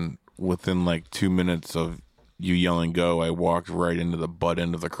 and within like 2 minutes of you yelling go, I walked right into the butt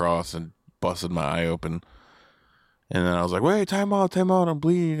end of the cross and busted my eye open. And then I was like, wait, time out, I'm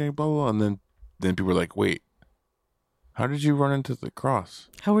bleeding, blah, blah, blah. And then people were like, wait, how did you run into the cross?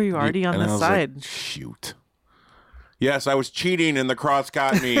 How were you already on and the I was side? Like, shoot. Yes, I was cheating and the cross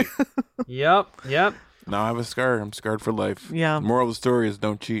got me. Yep. Now I have a scar. I'm scarred for life. Yeah. The moral of the story is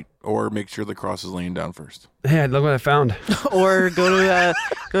don't cheat, or make sure the cross is laying down first. Hey, look what I found. Or go to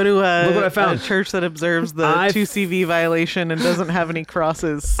Look what I found. a church that observes the 2CV violation and doesn't have any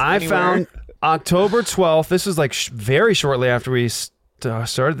crosses. I anywhere. found October 12th. This was like very shortly after we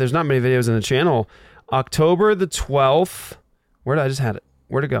started. There's not many videos on the channel. October the 12th. Where did I just had it?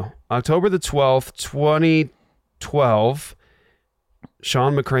 Where'd it go? October the 12th, 2012.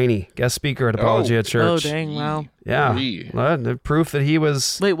 Sean McCraney, guest speaker at Apologia Church. Oh, dang, wow. Yeah. The proof that he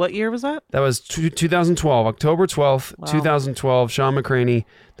was... Wait, what year was that? That was 2012, October 12th, 2012. Sean McCraney,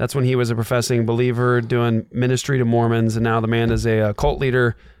 that's when he was a professing believer doing ministry to Mormons, and now the man is a cult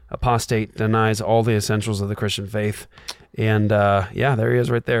leader, apostate, denies all the essentials of the Christian faith. And there he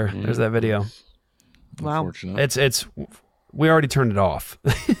is right there. There's that video. Wow. It's we already turned it off.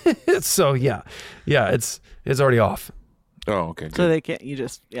 So it's already off. Oh, okay. So they can't,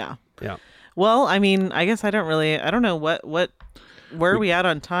 yeah. Well, I mean, I guess I don't know where are we at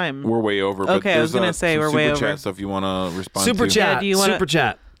on time? We're way over. But okay, I was going to say we're way over. Super chat stuff you want to respond Super to? chat. Yeah, Super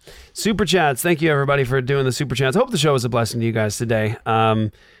chat. Super chats. Thank you everybody for doing the super chats. Hope the show was a blessing to you guys today.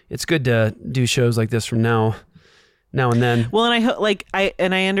 It's good to do shows like this from now and then. Well, and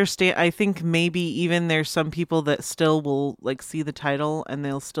I understand. I think maybe even there's some people that still will like see the title and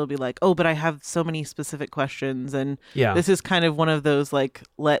they'll still be like, "Oh, but I have so many specific questions." And this is kind of one of those like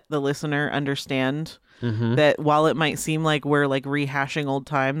let the listener understand that while it might seem like we're like rehashing old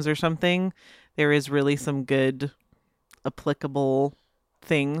times or something, there is really some good applicable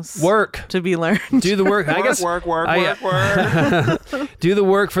things to be learned. Do the work. I guess work. Do the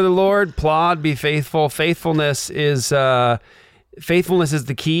work for the Lord. Plod, be faithful. Faithfulness is the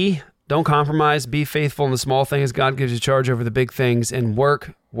key. Don't compromise. Be faithful in the small things. God gives you charge over the big things. And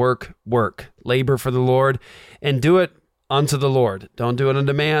work. Labor for the Lord, and do it unto the Lord. Don't do it on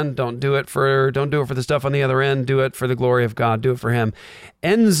demand. Don't do it for the stuff on the other end. Do it for the glory of God. Do it for Him.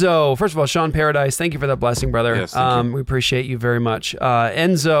 Enzo, first of all, Sean Paradise, thank you for that blessing, brother. Yes, thank you. We appreciate you very much.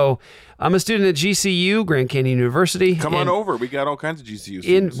 Enzo, I'm a student at GCU, Grand Canyon University. Come on over. We got all kinds of GCU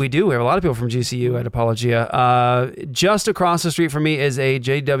students. We do. We have a lot of people from GCU at Apologia. Just across the street from me is a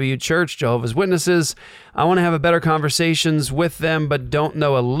JW Church, Jehovah's Witnesses. I want to have a better conversations with them, but don't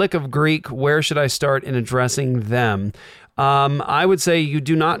know a lick of Greek. Where should I start in addressing them? I would say you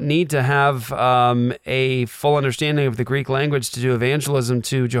do not need to have a full understanding of the Greek language to do evangelism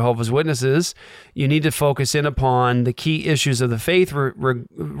to Jehovah's Witnesses. You need to focus in upon the key issues of the faith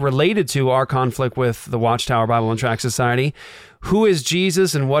related to our conflict with the Watchtower Bible and Tract Society. Who is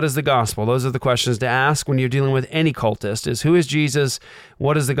Jesus and what is the gospel? Those are the questions to ask when you're dealing with any cultist, is who is Jesus,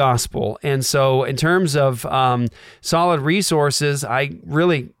 what is the gospel? And so in terms of solid resources, I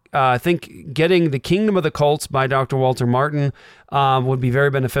really... I think getting The Kingdom of the Cults by Dr. Walter Martin would be very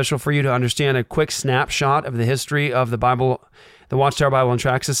beneficial for you to understand a quick snapshot of the history of the Bible the Watchtower Bible and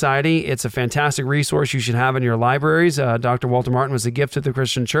Tract Society. It's a fantastic resource you should have in your libraries. Dr. Walter Martin was a gift to the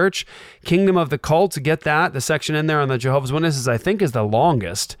Christian Church. Kingdom of the Cult, get that. The section in there on the Jehovah's Witnesses, I think, is the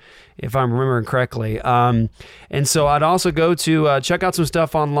longest, if I'm remembering correctly. And so I'd also go to check out some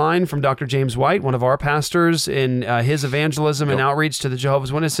stuff online from Dr. James White, one of our pastors, in his evangelism and outreach to the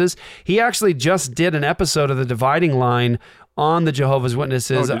Jehovah's Witnesses. He actually just did an episode of The Dividing Line on the Jehovah's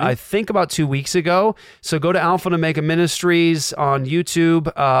Witnesses, I think about 2 weeks ago. So go to Alpha and Omega Ministries on YouTube.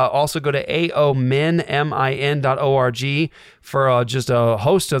 Also go to aomin.org for just a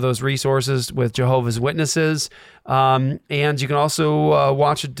host of those resources with Jehovah's Witnesses. And you can also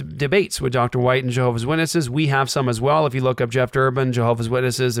watch debates with Dr. White and Jehovah's Witnesses. We have some as well. If you look up Jeff Durbin, Jehovah's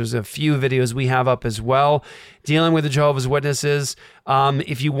Witnesses, there's a few videos we have up as well dealing with the Jehovah's Witnesses.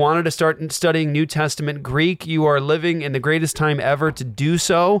 If you wanted to start studying New Testament Greek, you are living in the greatest time ever to do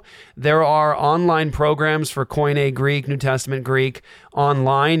so. There are online programs for Koine Greek, New Testament Greek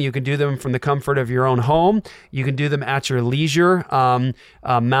online. You can do them from the comfort of your own home. You can do them at your leisure.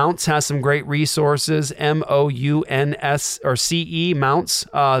 Mounts has some great resources, MOUNS or CE, Mounts,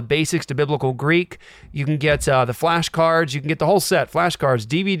 Basics to Biblical Greek. You can get the flashcards. You can get the whole set, flashcards,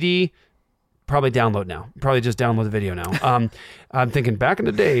 DVD. Probably download now. Probably just download the video now. I'm thinking back in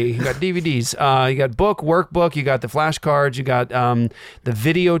the day, you got DVDs, you got book, workbook, you got the flashcards, you got the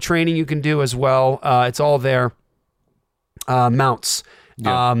video training you can do as well. It's all there. Mounts.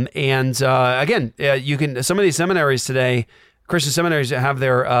 Yeah. Again, you can, some of these seminaries today, Christian seminaries have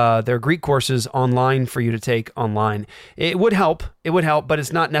their Greek courses online for you to take online. It would help, but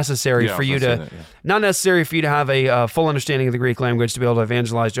it's not necessary for you to, not necessary for you to have a full understanding of the Greek language to be able to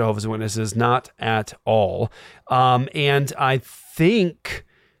evangelize Jehovah's Witnesses. Not at all. And I think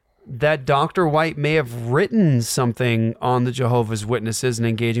that Dr. White may have written something on the Jehovah's Witnesses and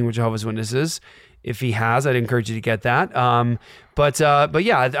engaging with Jehovah's Witnesses. If he has, I'd encourage you to get that. But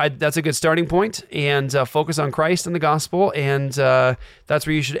yeah, that's a good starting point, and focus on Christ and the gospel, and that's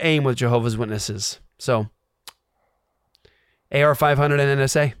where you should aim with Jehovah's Witnesses. So, AR500 and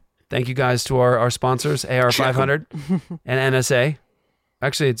NSA. Thank you guys to our sponsors, AR500 and NSA.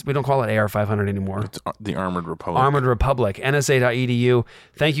 Actually, we don't call it AR500 anymore. It's the Armored Republic. Armored Republic, NSA.edu.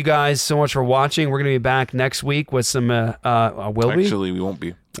 Thank you guys so much for watching. We're going to be back next week with some, will we? Actually, we won't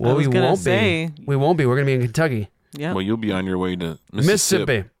be. Well, we won't be. We won't be. We're going to be in Kentucky. Yeah. Well, you'll be on your way to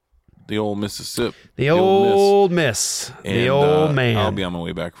Mississippi. The old Mississippi. The old Miss. And, the old man. I'll be on my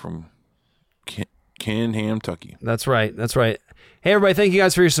way back from Kentucky. That's right. That's right. Hey, everybody. Thank you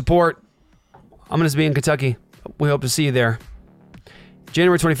guys for your support. I'm going to be in Kentucky. We hope to see you there.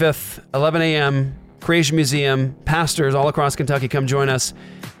 January 25th, 11 a.m., Creation Museum. Pastors all across Kentucky, come join us.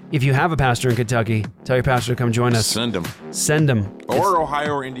 If you have a pastor in Kentucky, tell your pastor to come join us. Send them. Or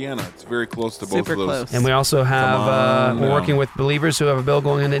Ohio or Indiana. It's very close to both of those. Close. And we also have, we're working with believers who have a bill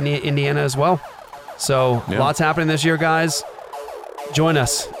going into Indiana as well. So lots happening this year, guys. Join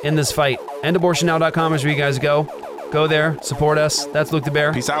us in this fight. EndAbortionNow.com is where you guys go. Go there, support us. That's Luke the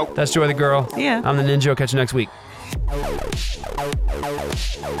Bear. Peace out. That's Joy the Girl. Yeah. I'm the Ninja. I'll catch you next week.